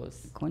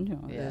 kilos. Coño.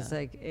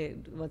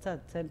 It's what's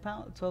that, 10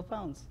 pounds, 12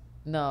 pounds?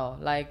 No,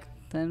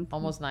 10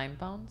 almost 9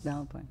 pounds.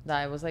 9 pounds.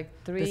 I was 3.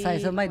 The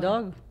size of my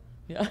dog.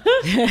 Yeah.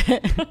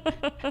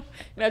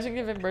 Imagine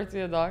giving birth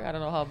to a dog. I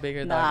don't know how big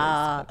her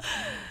dog is.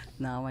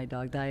 No, my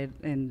dog died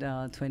in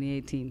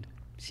 2018.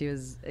 She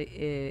was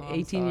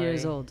 18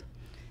 years old.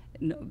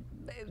 No,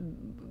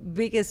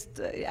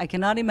 biggest, I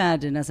cannot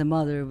imagine as a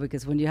mother,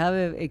 because when you have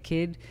a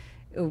kid,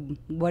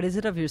 what is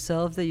it of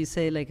yourself that you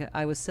say,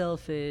 I was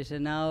selfish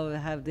and now I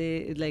have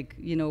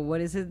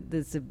what is it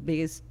that's the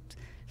biggest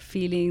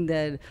feeling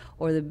that,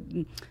 or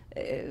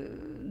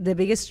the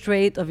biggest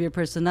trait of your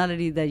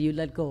personality that you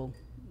let go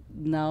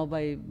now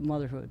by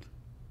motherhood?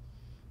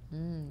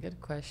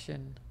 Good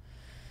question.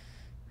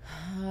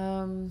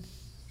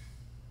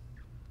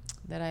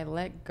 That I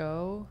let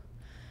go.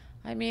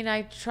 I mean,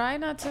 I try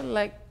not to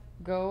let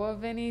go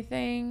of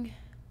anything,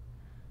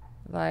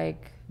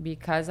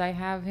 because I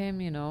have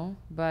him,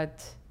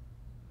 but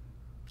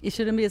it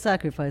shouldn't be a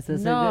sacrifice. It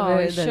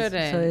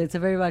shouldn't. So it's a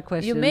very bad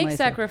question. You make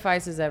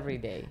sacrifices every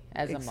day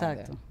as a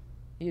mother.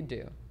 You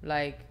do.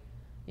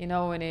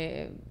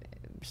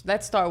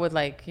 Let's start with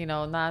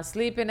not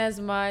sleeping as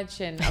much,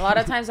 and a lot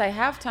of times I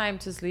have time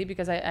to sleep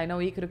because I know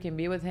Ikaru can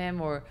be with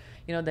him, or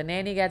the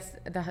nanny gets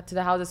to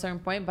the house at a certain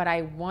point, but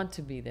I want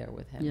to be there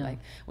with him.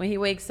 When he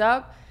wakes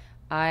up,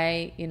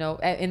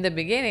 in the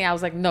beginning I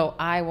was like, no,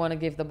 I want to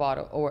give the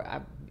bottle. Or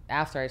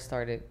after I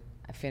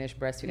finished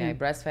breastfeeding, I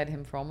breastfed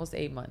him for almost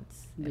 8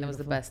 months. Beautiful. And it was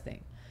the best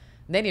thing.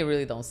 Then you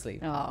really don't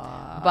sleep.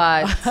 Aww.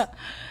 But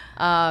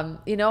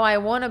I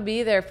want to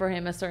be there for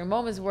him at certain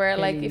moments where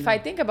if I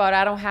think about it,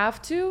 I don't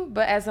have to,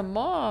 but as a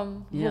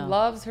mom who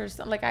loves her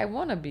son, I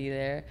want to be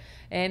there.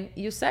 And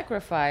you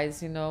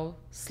sacrifice,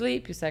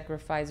 sleep, you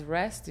sacrifice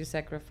rest, you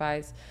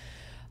sacrifice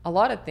a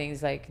lot of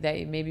things like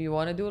that maybe you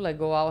want to do, like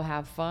go out,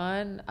 have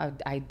fun.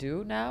 I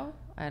do now.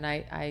 And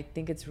I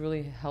think it's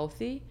really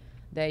healthy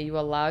that you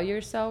allow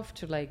yourself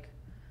to like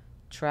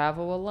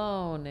travel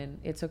alone, and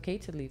it's okay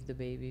to leave the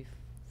baby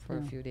for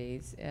a few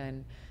days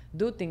and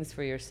do things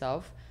for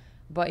yourself.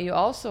 But you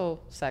also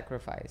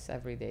sacrifice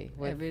every day.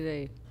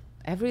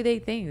 Everyday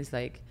things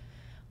like,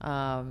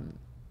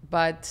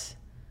 but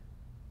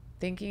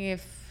thinking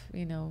if,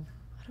 I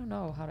don't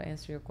know how to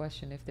answer your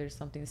question, if there's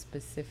something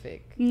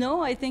specific.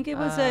 No, I think it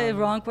was a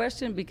wrong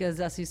question because,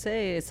 as you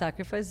say, it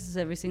sacrifices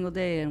every single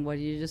day. And what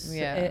you just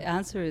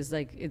answer is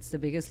like, it's the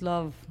biggest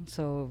love.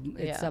 So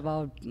it's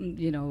about,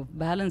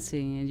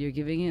 balancing, and you're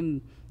giving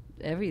him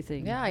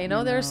everything. Yeah,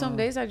 there are some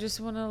days I just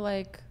want to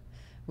like,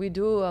 we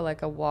do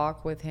like a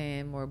walk with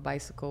him or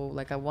bicycle,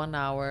 like a 1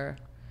 hour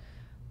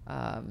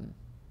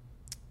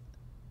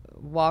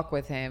walk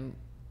with him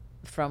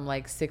from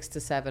like 6 to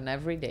 7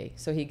 every day.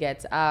 So he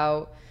gets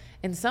out.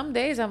 And some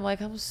days I'm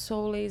like, I'm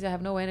so lazy. I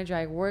have no energy.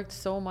 I worked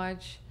so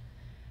much.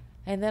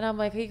 And then I'm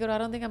like, Igor, I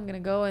don't think I'm going to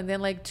go. And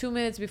then like 2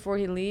 minutes before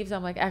he leaves,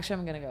 I'm like, actually,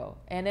 I'm going to go.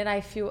 And then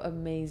I feel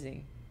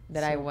amazing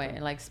that I went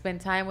and like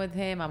spend time with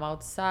him. I'm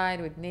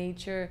outside with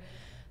nature.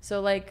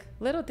 So like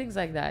little things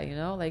like that,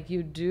 like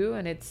you do,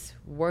 and it's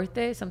worth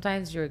it.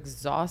 Sometimes you're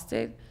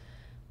exhausted,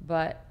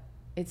 but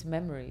it's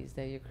memories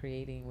that you're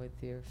creating with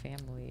your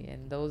family,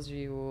 and those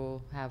you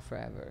will have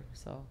forever.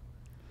 So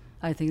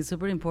I think it's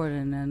super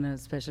important, and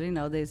especially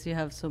nowadays you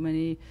have so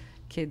many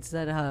kids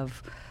that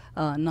have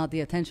not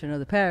the attention of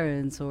the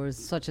parents or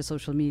such a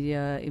social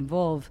media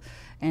involved,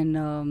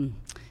 and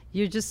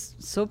you're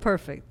just so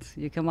perfect.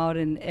 You come out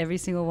in every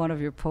single one of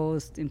your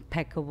posts,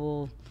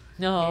 impeccable.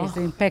 No. It's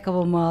the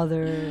impeccable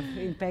mother,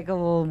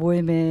 impeccable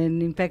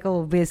women,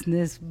 impeccable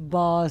business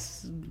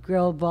boss,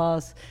 girl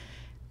boss.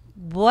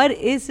 What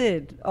is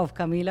it of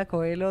Camila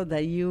Coelho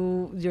that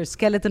your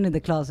skeleton in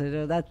the closet,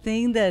 or that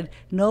thing that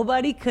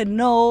nobody could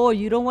know, or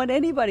you don't want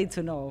anybody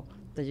to know,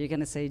 that you're going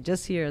to say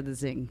just here at the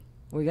Zingg?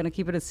 We're going to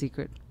keep it a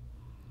secret.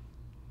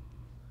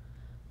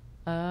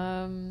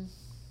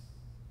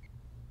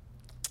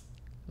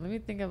 Let me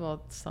think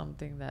about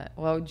something that,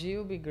 G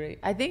would be great.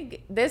 I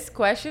think this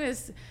question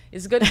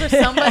is good for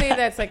somebody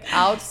that's like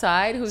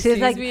outside who sees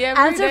like, me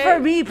every answer day. for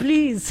me,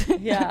 please.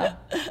 Yeah.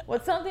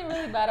 What's something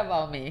really bad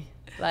about me?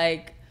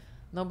 Like,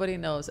 nobody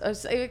knows.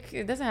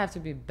 It doesn't have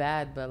to be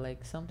bad, but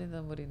like something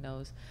nobody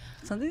knows.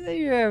 Something that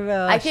you're.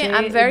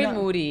 I'm very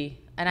moody,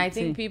 and I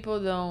think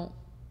people don't.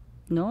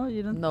 No,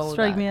 you don't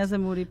strike me as a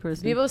moody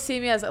person. People see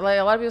me as like,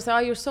 a lot of people say, "Oh,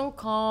 you're so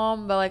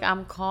calm," but like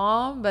I'm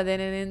calm, but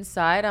then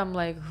inside I'm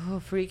like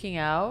freaking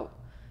out.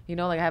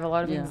 Like I have a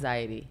lot of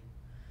anxiety,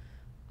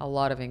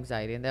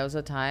 and there was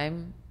a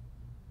time,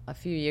 a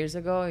few years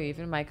ago,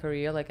 even my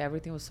career, like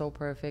everything was so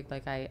perfect.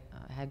 Like I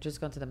had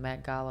just gone to the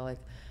Met Gala, like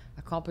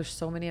accomplished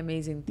so many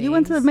amazing things. You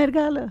went to the Met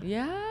Gala?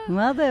 Yeah.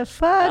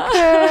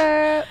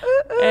 Motherfucker.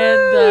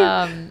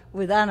 And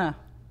with Anna.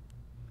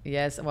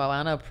 Yes,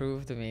 Anna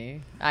approved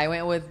me. I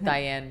went with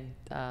Diane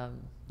von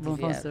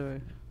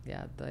Furstenberg.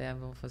 Yeah, Diane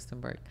von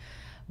Furstenberg.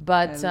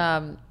 But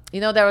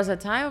there was a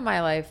time in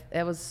my life,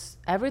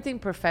 everything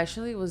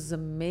professionally was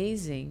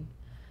amazing.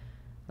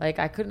 Like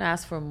I couldn't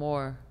ask for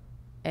more,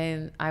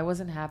 and I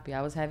wasn't happy.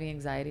 I was having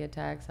anxiety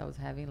attacks. I was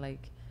having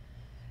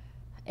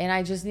and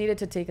I just needed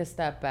to take a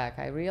step back.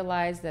 I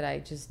realized that I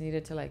just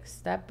needed to like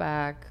step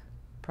back,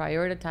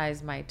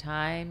 prioritize my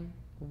time.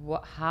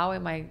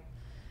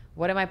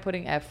 What am I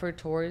putting effort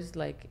towards?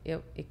 Like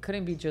it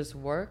couldn't be just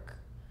work.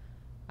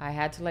 I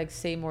had to like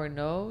say more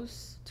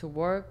no's to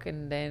work,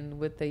 and then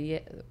with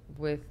the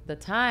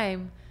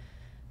time,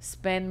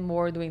 spend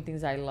more doing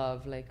things I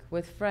love, like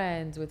with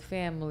friends, with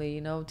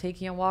family,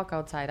 taking a walk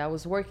outside. I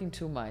was working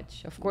too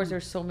much. Of course,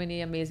 there's so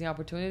many amazing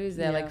opportunities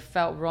that like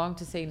felt wrong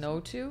to say no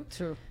to.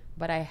 True.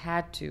 But I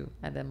had to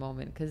at that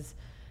moment, because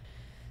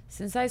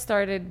since I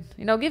started,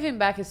 giving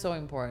back is so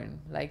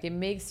important. Like it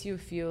makes you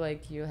feel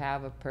like you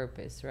have a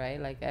purpose, right?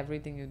 Like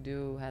everything you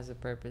do has a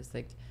purpose.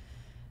 Like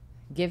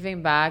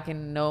giving back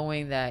and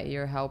knowing that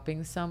you're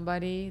helping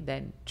somebody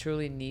that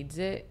truly needs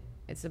it,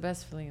 it's the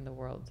best feeling in the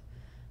world.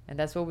 And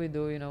that's what we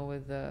do,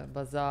 with the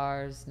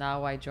bazaars.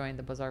 Now I joined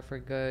the Bazaar for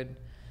Good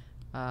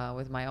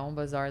with my own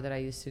bazaar that I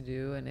used to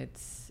do, and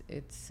it's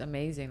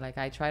amazing. Like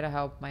I try to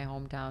help my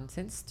hometown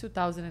since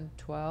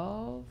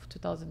 2012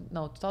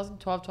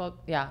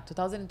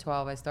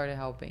 I started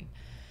helping,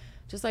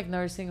 just like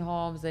nursing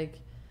homes, like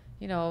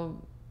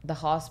the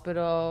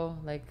hospital,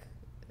 like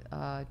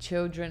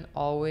children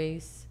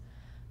always.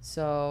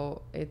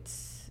 So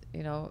it's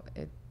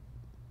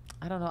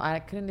I don't know, I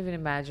couldn't even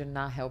imagine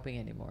not helping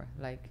anymore.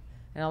 Like,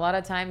 and a lot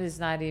of times it's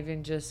not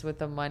even just with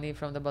the money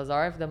from the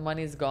bazaar. If the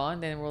money's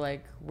gone, then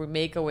we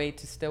make a way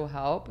to still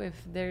help. If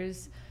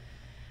there's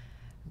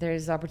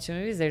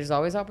opportunities, there's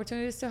always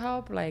opportunities to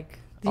help. Like,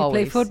 do you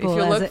play football?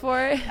 If you look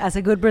for it. As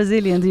a good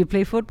Brazilian, do you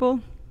play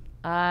football?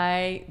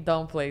 I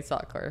don't play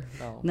soccer.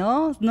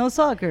 No. No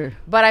soccer.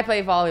 But I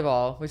play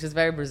volleyball, which is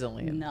very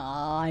Brazilian. No,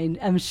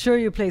 I'm sure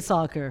you play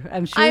soccer.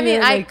 I'm sure. I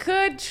mean, I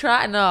could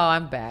try. No,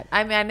 I'm bad.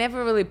 I mean, I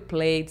never really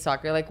played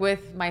soccer. Like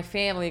with my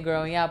family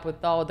growing up,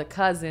 with all the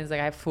cousins.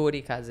 Like I have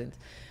 40 cousins.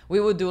 We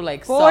would do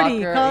like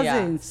 40 soccer.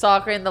 cousins. Yeah,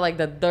 soccer in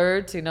the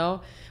dirt,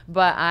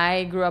 But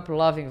I grew up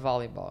loving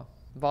volleyball.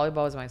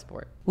 Volleyball is my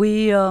sport.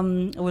 We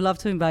would love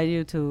to invite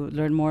you to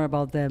learn more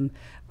about them,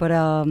 but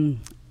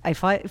I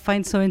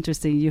find so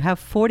interesting. You have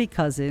 40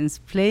 cousins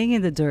playing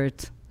in the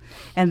dirt,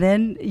 and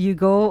then you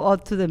go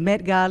out to the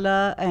Met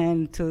Gala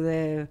and to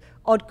the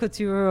haute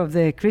couture of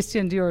the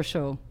Christian Dior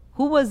show.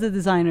 Who was the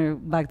designer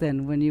back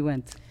then when you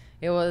went?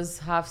 It was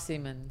Half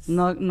Siemens.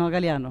 No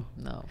Galliano.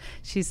 No.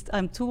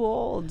 I'm too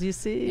old. You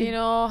see.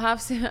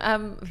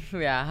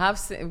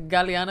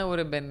 Galliano would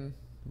have been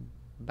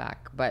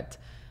back, but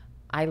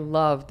I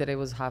loved that it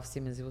was Half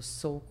Siemens. It was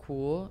so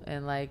cool,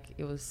 and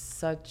it was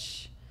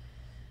such,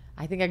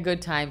 I think, a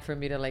good time for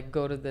me to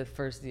go to the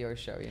first Dior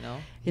show.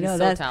 He's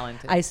so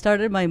talented. I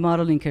started my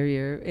modeling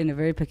career in a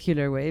very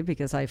peculiar way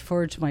because I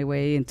forged my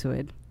way into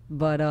it.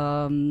 But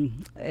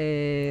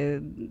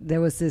there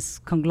was this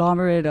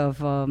conglomerate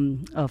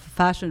of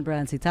fashion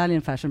brands,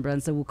 Italian fashion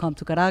brands, that would come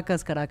to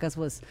Caracas. Caracas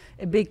was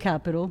a big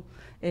capital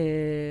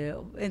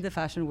in the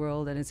fashion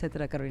world, and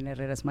etc. Carolina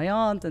Herrera's my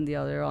aunt, and the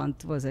other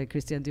aunt was a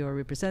Christian Dior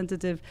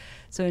representative.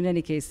 So in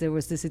any case, there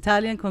was this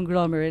Italian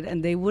conglomerate,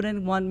 and they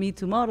wouldn't want me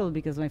to model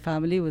because my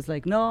family was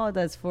like, no,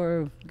 that's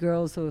for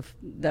girls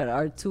that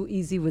are too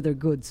easy with their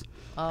goods.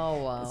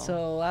 Oh, wow.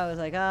 So I was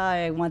like,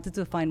 I wanted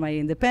to find my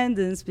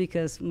independence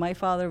because my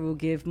father will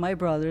give my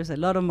brothers a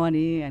lot of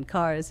money and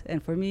cars,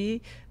 and for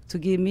me to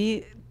give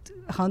me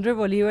 100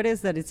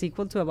 bolivares, that is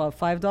equal to about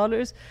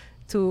 $5,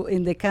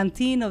 in the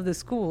canteen of the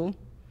school,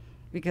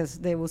 because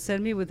they will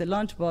send me with a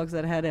lunchbox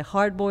that had a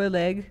hard-boiled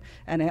egg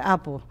and an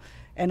apple.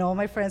 And all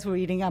my friends were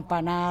eating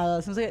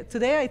empanadas. So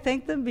today I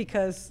thank them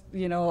because,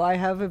 I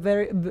have a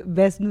very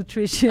best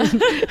nutrition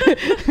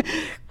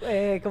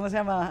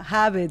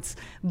habits.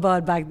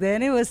 But back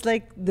then it was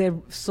like the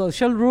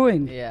social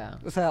ruin. Yeah.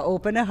 So I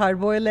opened a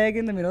hard-boiled egg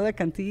in the middle of the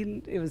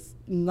canteen. It was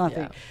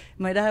nothing. Yeah.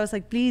 My dad was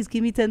like, please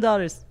give me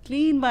 $10.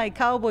 Clean my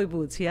cowboy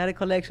boots. He had a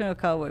collection of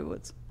cowboy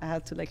boots. I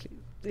had to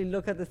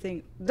look at the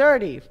thing.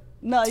 Dirty.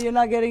 No, you're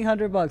not getting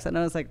 $100. And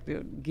I was like,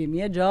 dude, give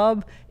me a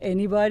job,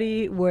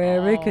 anybody,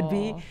 wherever it could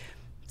be.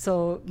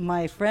 So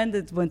my friend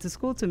that went to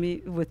school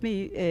with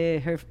me,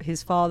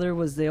 his father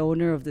was the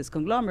owner of this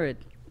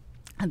conglomerate.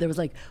 And there was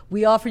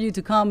we offer you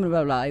to come, and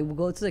blah, blah. I would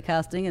go to the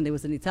casting, and there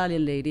was an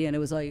Italian lady, and it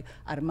was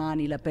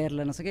Armani, La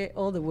Perla, no sé qué.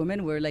 All the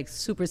women were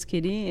super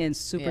skinny and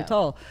super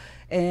tall.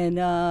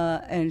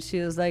 And she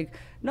was like,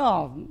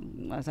 no,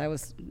 as I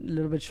was a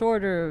little bit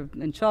shorter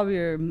and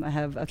chubbier, I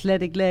have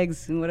athletic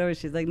legs and whatever.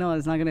 She's like, no,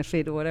 it's not going to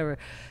fit or whatever.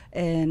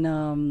 And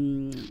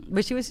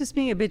but she was just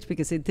being a bitch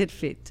because it did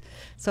fit.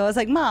 So I was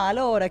like, ma,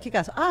 allora, che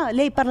caso? Ah,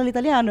 lei parla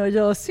l'italiano? E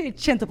io, sì,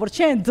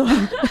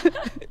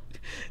 100%.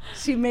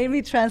 She made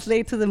me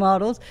translate to the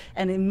models,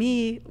 and in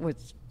me,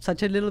 with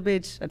such a little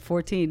bitch at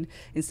 14,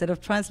 instead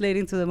of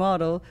translating to the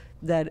model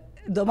that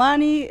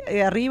domani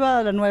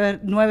arriva a las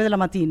 9 de la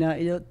mañana,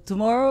 y yo,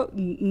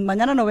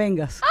 mañana no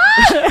vengas.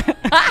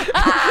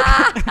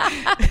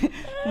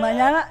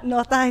 Mañana no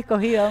estás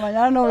escogida,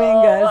 mañana no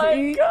vengas.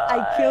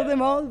 I killed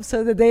them all.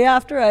 So the day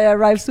after, I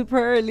arrived super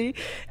early,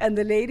 and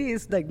the lady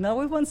is like, no,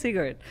 with one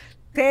cigarette.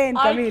 Ten,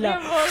 Camila,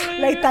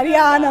 la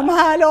italiana,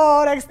 ma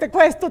allora,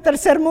 questo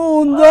tercer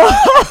mundo.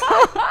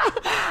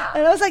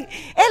 And I was like,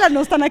 ellas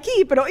no están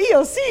aquí, pero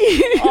io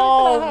sí.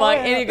 Oh my,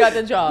 and you got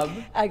the job.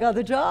 I got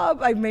the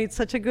job. I made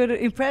such a good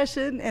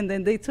impression, and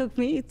then they took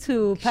me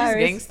to Paris.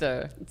 She's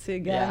gangster. It's a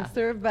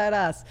gangster,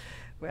 badass.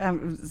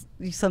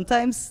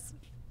 Sometimes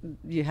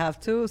you have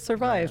to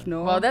survive,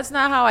 no? Well, that's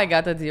not how I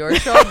got the Dior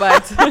show,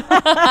 but...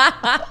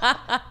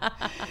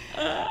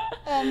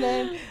 And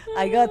then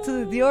I got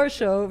to the Dior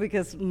show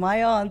because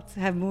my aunt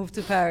had moved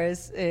to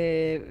Paris at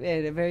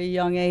a very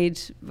young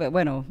age. But,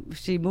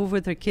 she moved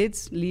with her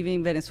kids,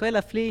 leaving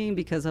Venezuela, fleeing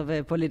because of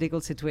a political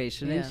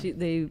situation. Yeah. And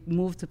they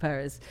moved to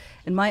Paris.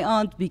 And my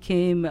aunt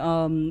became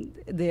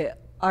the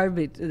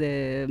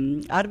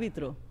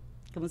árbitro.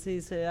 ¿Cómo se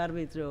dice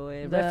árbitro?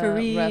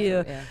 Referee.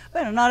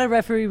 Not a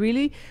referee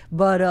really,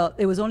 but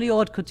it was only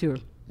haute couture.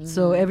 Mm-hmm.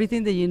 So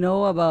everything that you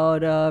know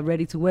about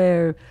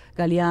ready-to-wear,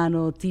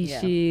 Galliano,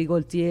 Tichy,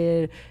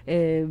 Gaultier,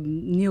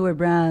 newer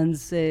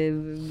brands,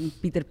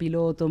 Peter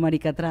Piloto,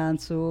 Marica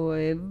Transo,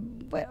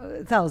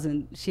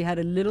 1,000. She had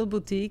a little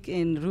boutique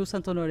in Rue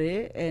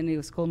Saint-Honoré, and it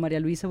was called Maria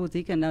Luisa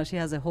Boutique, and now she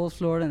has a whole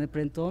floor in the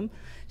Printemps.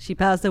 She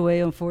passed away,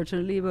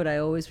 unfortunately, but I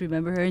always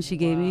remember her, and she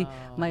gave me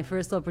my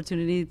first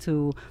opportunity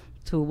to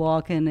to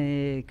walk in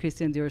a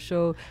Christian Dior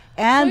show.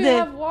 And you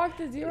have walked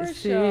the Dior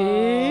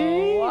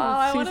show. Wow,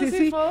 I want to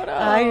see photos.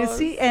 I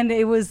see, and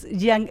it was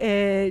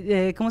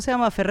 ¿cómo se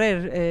llama?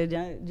 Ferrer.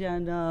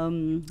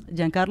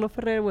 Giancarlo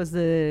Ferrer was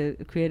the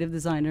creative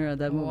designer at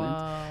that moment.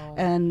 Wow.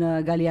 And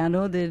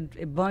Galliano did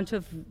a bunch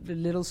of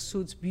little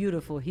suits,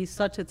 beautiful. He's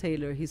such a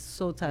tailor. He's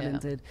so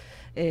talented.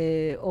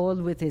 All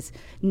with his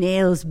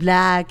nails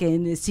black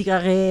and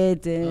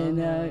cigarette.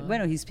 And,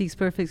 bueno, he speaks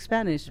perfect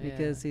Spanish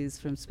because he's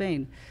from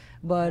Spain.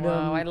 But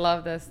wow, I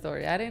love that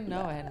story. I didn't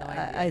know. I had no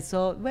idea. I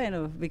saw,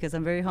 bueno, because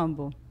I'm very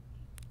humble.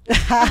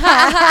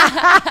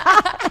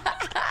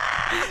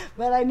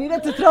 But I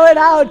needed to throw it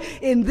out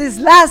in this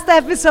last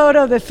episode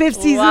of the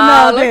fifth season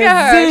of look the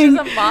at her. Zingg. She's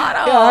a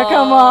model. Yeah,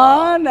 come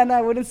on. And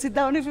I wouldn't sit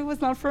down if it was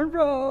not front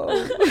row.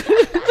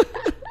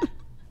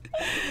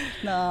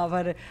 No,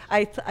 but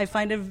I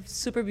find it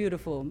super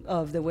beautiful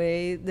of the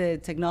way the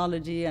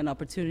technology and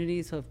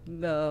opportunities of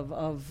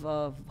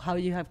how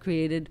you have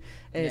created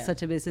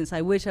such a business.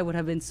 I wish I would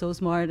have been so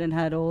smart and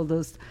had all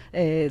those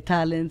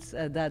talents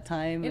at that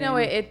time. You know,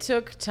 it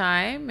took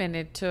time, and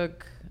it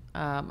took,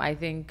 I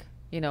think,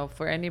 you know,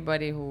 for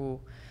anybody who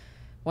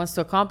wants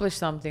to accomplish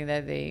something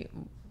that they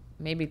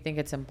maybe think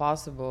it's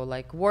impossible,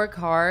 like work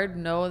hard,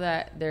 know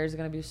that there's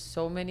going to be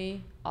so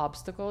many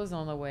obstacles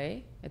on the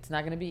way. It's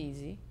not going to be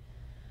easy.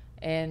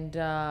 And,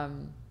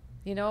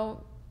 you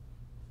know,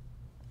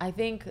 I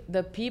think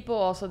the people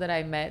also that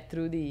I met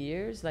through the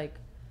years, like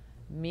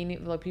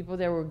people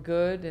that were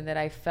good and that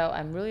I felt,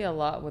 I'm really a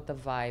lot with the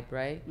vibe,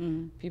 right?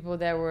 Mm-hmm. People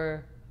that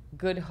were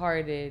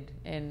good-hearted.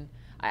 And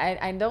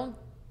I don't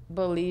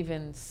believe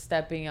in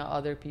stepping on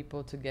other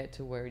people to get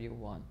to where you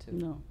want to.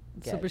 No,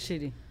 super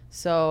shitty.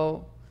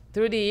 So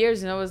through the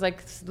years, you know, it was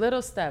like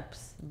little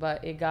steps,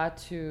 but it got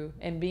to,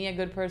 and being a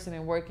good person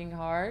and working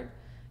hard,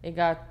 it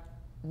got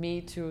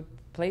me to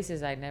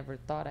places I never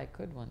thought I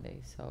could one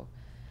day. So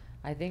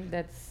I think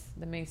that's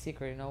the main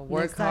secret, you know,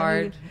 work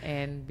hard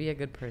and be a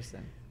good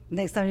person.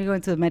 Next time you go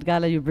into the Met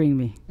Gala, you bring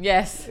me.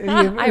 Yes.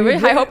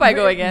 I hope I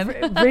go again.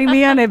 Bring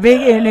me on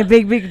in a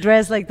big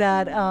dress like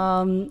that.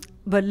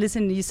 But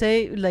listen, you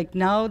say like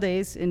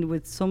nowadays, and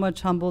with so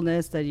much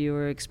humbleness that you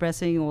are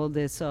expressing all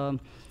this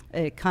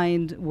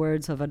kind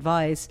words of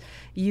advice,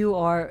 you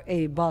are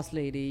a boss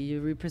lady.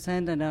 You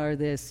represent and are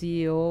the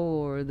CEO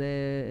or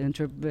the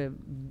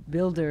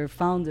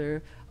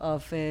founder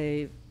of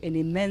an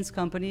immense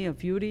company of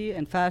beauty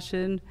and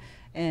fashion.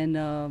 And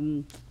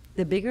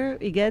the bigger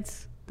it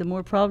gets, the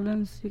more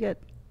problems you get.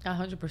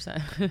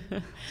 100%.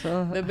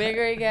 So the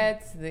bigger it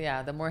gets,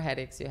 the more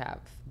headaches you have.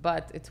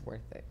 But it's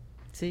worth it.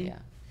 See? Yeah.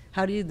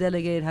 How do you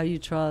delegate? How do you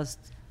trust?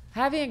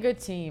 Having a good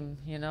team,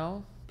 you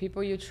know?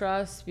 People you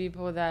trust,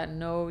 people that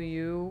know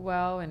you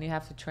well, and you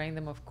have to train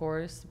them, of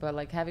course. But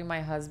like having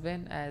my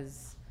husband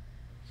as,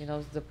 you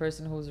know, the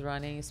person who's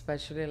running,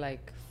 especially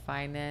like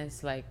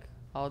finance, like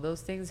all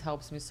those things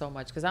helps me so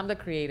much because I'm the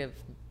creative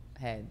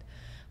head.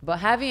 But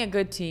having a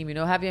good team, you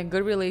know, having a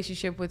good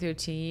relationship with your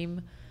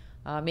team,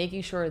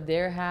 making sure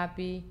they're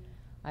happy,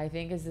 I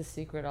think is the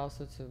secret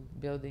also to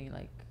building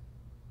like,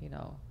 you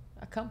know,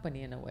 a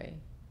company in a way,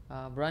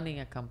 running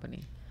a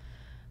company.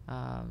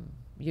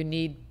 You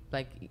need,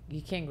 like,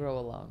 you can't grow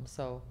alone.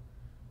 So,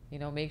 you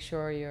know, make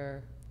sure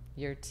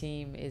your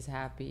team is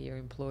happy, your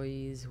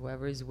employees,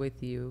 whoever is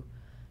with you,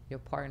 your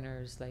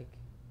partners, like,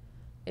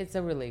 it's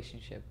a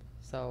relationship.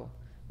 So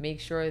make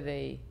sure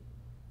they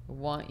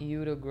want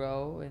you to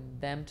grow and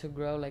them to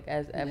grow, like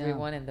as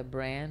everyone in the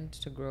brand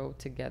to grow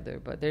together.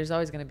 But there's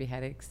always going to be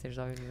headaches. There's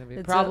always going to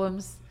be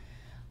problems.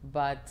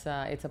 But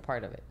it's a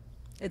part of it.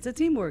 It's a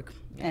teamwork.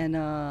 Yeah. And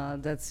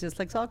that's just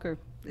like soccer.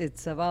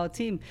 It's about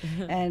team.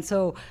 And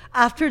so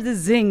after the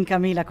Zingg,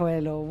 Camila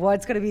Coelho,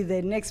 what's going to be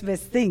the next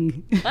best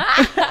thing?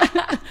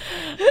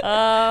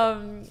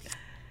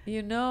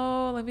 You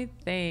know, let me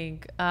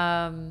think.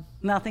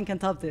 Nothing can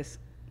top this.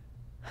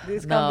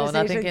 This no,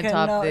 nothing can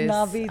top this.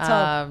 Not be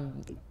top.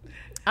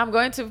 I'm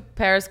going to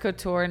Paris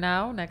Couture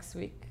now next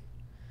week.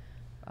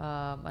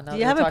 Do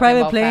you have a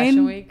private plane?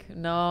 Fashion Week.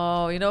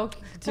 No, you know,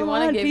 do you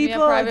want to give me a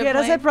private plane? Get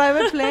us a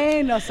private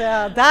plane. O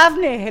sea,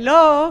 Daphne,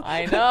 hello.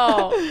 I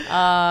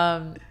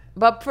know.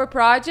 But for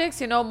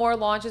projects, you know, more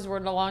launches. We're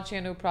launching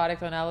a new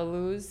product on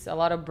Alaluz. A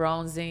lot of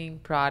bronzing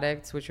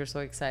products, which we're so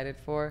excited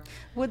for.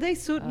 Would they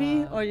suit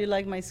me, or you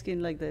like my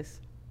skin like this?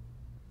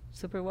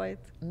 Super white?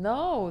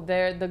 No,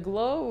 the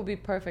glow will be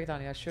perfect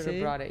on you. I should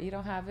have brought it. You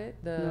don't have it?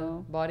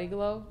 The body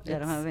glow? I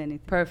don't have anything.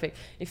 Perfect.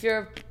 If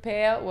you're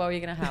pale, well,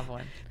 you're going to have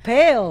one.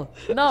 Pale?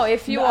 No,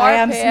 if you are I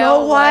am pale,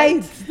 Snow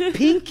White.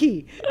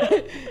 Pinky.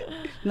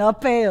 Not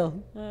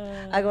pale.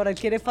 Ahora,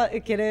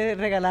 quiere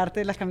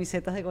regalarte las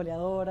camisetas de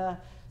goleadora.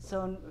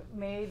 So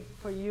made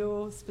for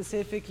you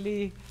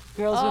specifically,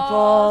 Girls with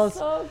Balls.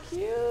 So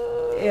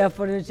cute.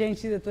 Por el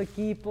change de tu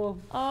equipo.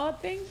 Oh,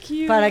 thank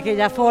you. Para que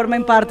ya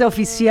formen parte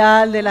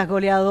oficial de las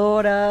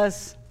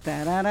goleadoras.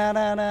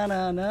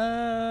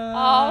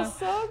 Oh,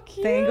 so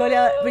cute. But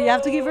you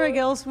have to give her a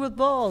Girls with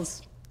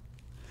Balls.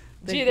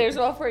 Gee, there's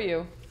one for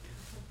you.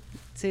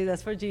 See,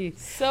 that's for G.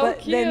 So But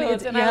cute.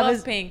 then And I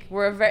love pink.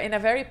 We're in a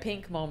very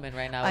pink moment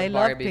right now with I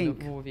love Barbie, pink.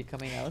 the movie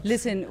coming out.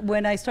 Listen,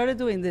 when I started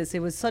doing this,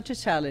 it was such a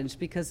challenge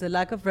because the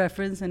lack of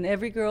reference, and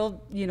every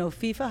girl,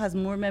 FIFA has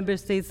more member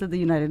states than the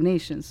United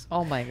Nations.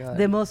 Oh my God.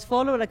 The most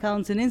followed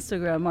accounts in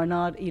Instagram are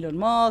not Elon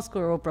Musk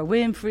or Oprah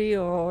Winfrey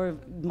or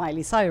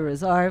Miley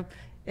Cyrus, are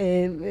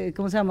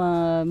 ¿cómo se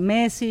llama?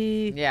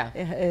 Messi.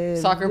 Yeah.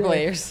 Soccer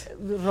players.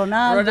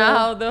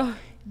 Ronaldo.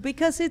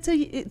 Because it's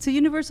a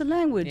universal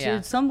language. Yeah.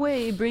 In some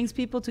way, it brings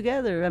people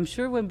together. I'm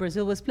sure when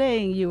Brazil was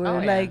playing, you were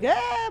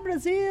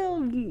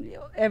Brazil,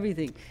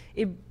 everything.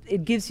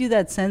 It gives you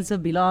that sense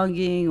of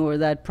belonging or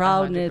that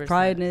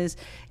prideness.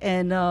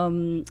 And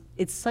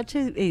it's such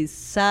a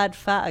sad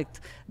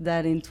fact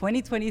that in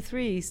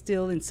 2023,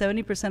 still in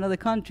 70% of the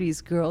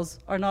countries, girls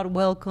are not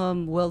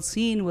welcome, well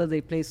seen when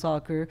they play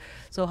soccer.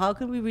 So how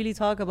can we really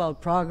talk about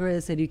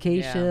progress,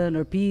 education,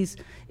 or peace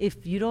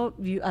if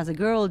you as a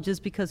girl,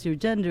 just because you're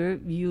gender,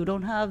 you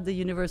don't have the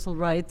universal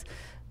right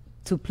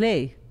to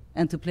play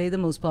and to play the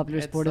most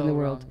popular sport in the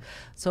world. Wrong.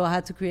 So I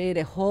had to create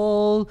a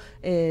whole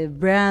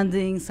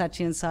branding.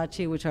 Saatchi &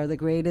 Saatchi, which are the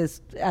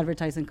greatest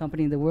advertising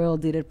company in the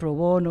world, did it pro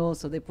bono.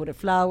 So they put a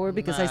flower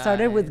because I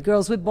started with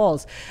girls with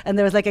balls. And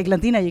there was like,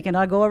 Eglantina, you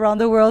cannot go around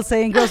the world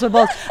saying girls with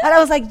balls. And I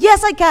was like,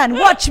 yes, I can.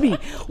 Watch me.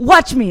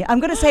 Watch me. I'm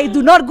going to say,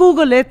 do not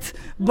Google it,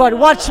 but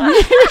watch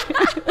me.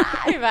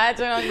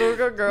 Imagine on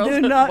Google girls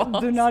with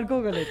balls. Do not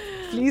Google it.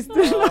 Please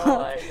do not.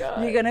 My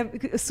God. You're going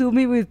to sue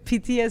me with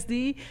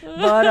PTSD.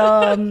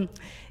 But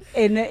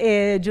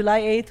in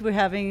July 8th, we're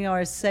having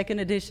our second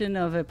edition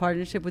of a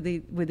partnership we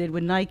did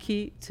with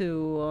Nike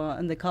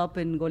in the Cup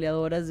in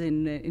Goleadoras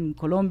in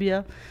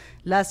Colombia.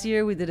 Last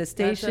year, we did a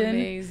station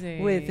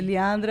with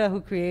Leandra,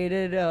 who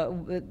created,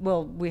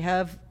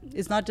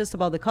 it's not just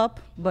about the cup,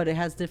 but it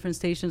has different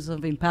stations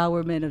of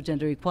empowerment, of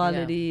gender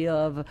equality,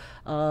 of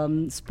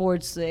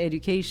sports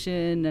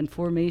education and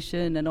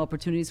formation and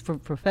opportunities for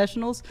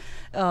professionals.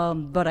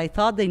 But I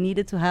thought they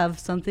needed to have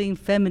something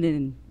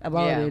feminine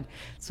about it.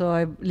 So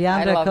I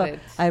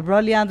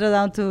brought Leandra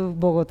down to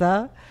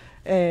Bogota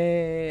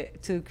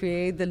to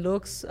create the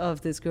looks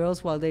of these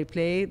girls while they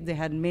played. They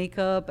had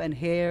makeup and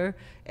hair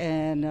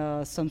and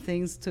some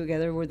things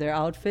together with their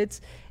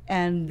outfits,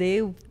 and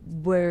they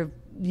were,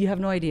 you have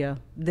no idea,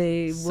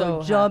 they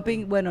were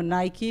jumping when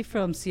Nike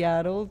from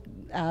Seattle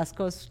asked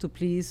us to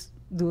please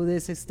do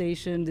this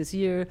station this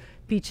year.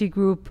 Peachy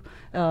Group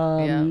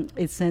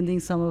is sending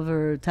some of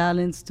her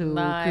talents to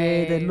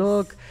create a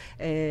look.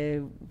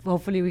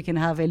 Hopefully we can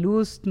have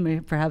Elus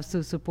perhaps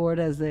to support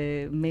as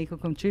a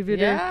makeup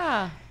contributor.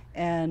 Yeah.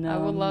 And I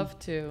would love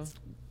to.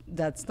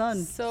 That's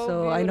done.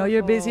 So I know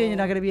you're busy and you're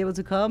not going to be able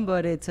to come,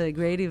 but it's a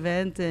great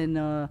event,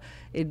 and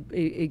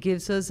it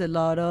gives us a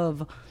lot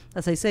of,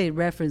 as I say,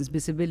 reference,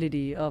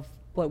 visibility of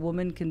what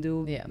women can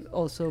do.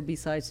 Also,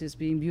 besides just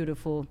being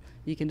beautiful,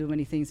 you can do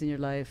many things in your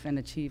life and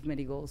achieve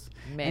many goals.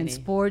 And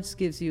sports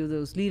gives you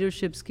those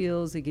leadership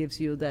skills. It gives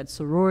you that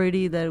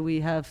sorority that we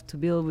have to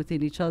build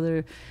within each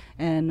other.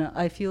 And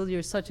I feel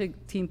you're such a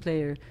team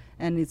player.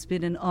 And it's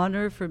been an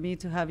honor for me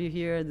to have you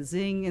here at the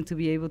Zingg and to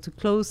be able to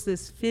close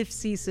this 5th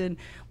season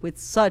with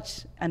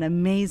such an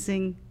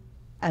amazing,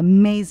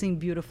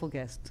 beautiful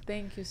guest.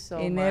 Thank you so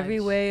much. In every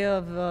way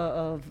of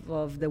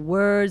the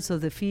words,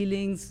 of the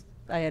feelings,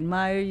 I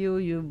admire you.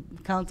 You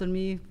count on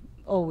me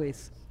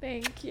always.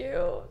 Thank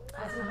you.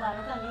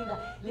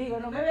 Le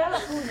digo, no me vea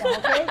las uñas,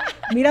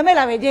 ¿ok? Mírame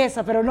la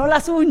belleza, pero no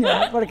las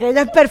uñas, porque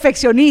ella es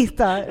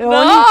perfeccionista.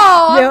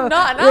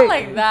 Not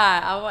like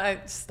that. I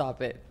want to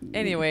stop it.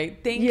 Anyway,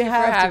 thank you for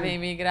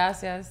having me.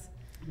 Gracias.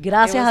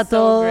 Gracias a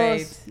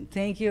todos.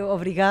 Thank you.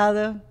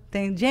 Obrigada.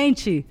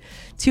 Gente,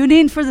 tune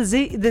in for the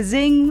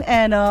Zingg,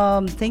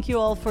 and thank you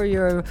all for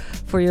your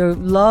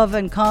love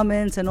and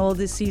comments and all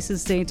this season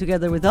staying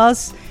together with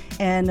us.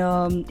 And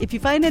if you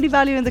find any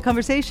value in the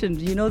conversation,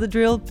 you know the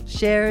drill.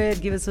 Share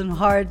it, give it some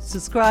hearts,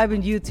 subscribe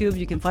on YouTube.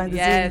 You can find the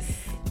Zingg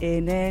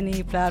in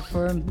any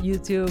platform,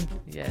 YouTube.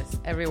 Yes,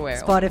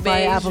 everywhere.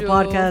 Spotify, Apple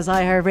Podcasts,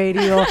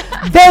 iHeartRadio.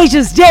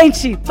 Beijos,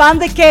 gente! Pão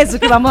de queijo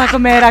que vamos a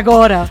comer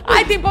agora.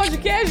 Ai, tem pão de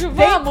queijo?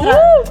 Vamos!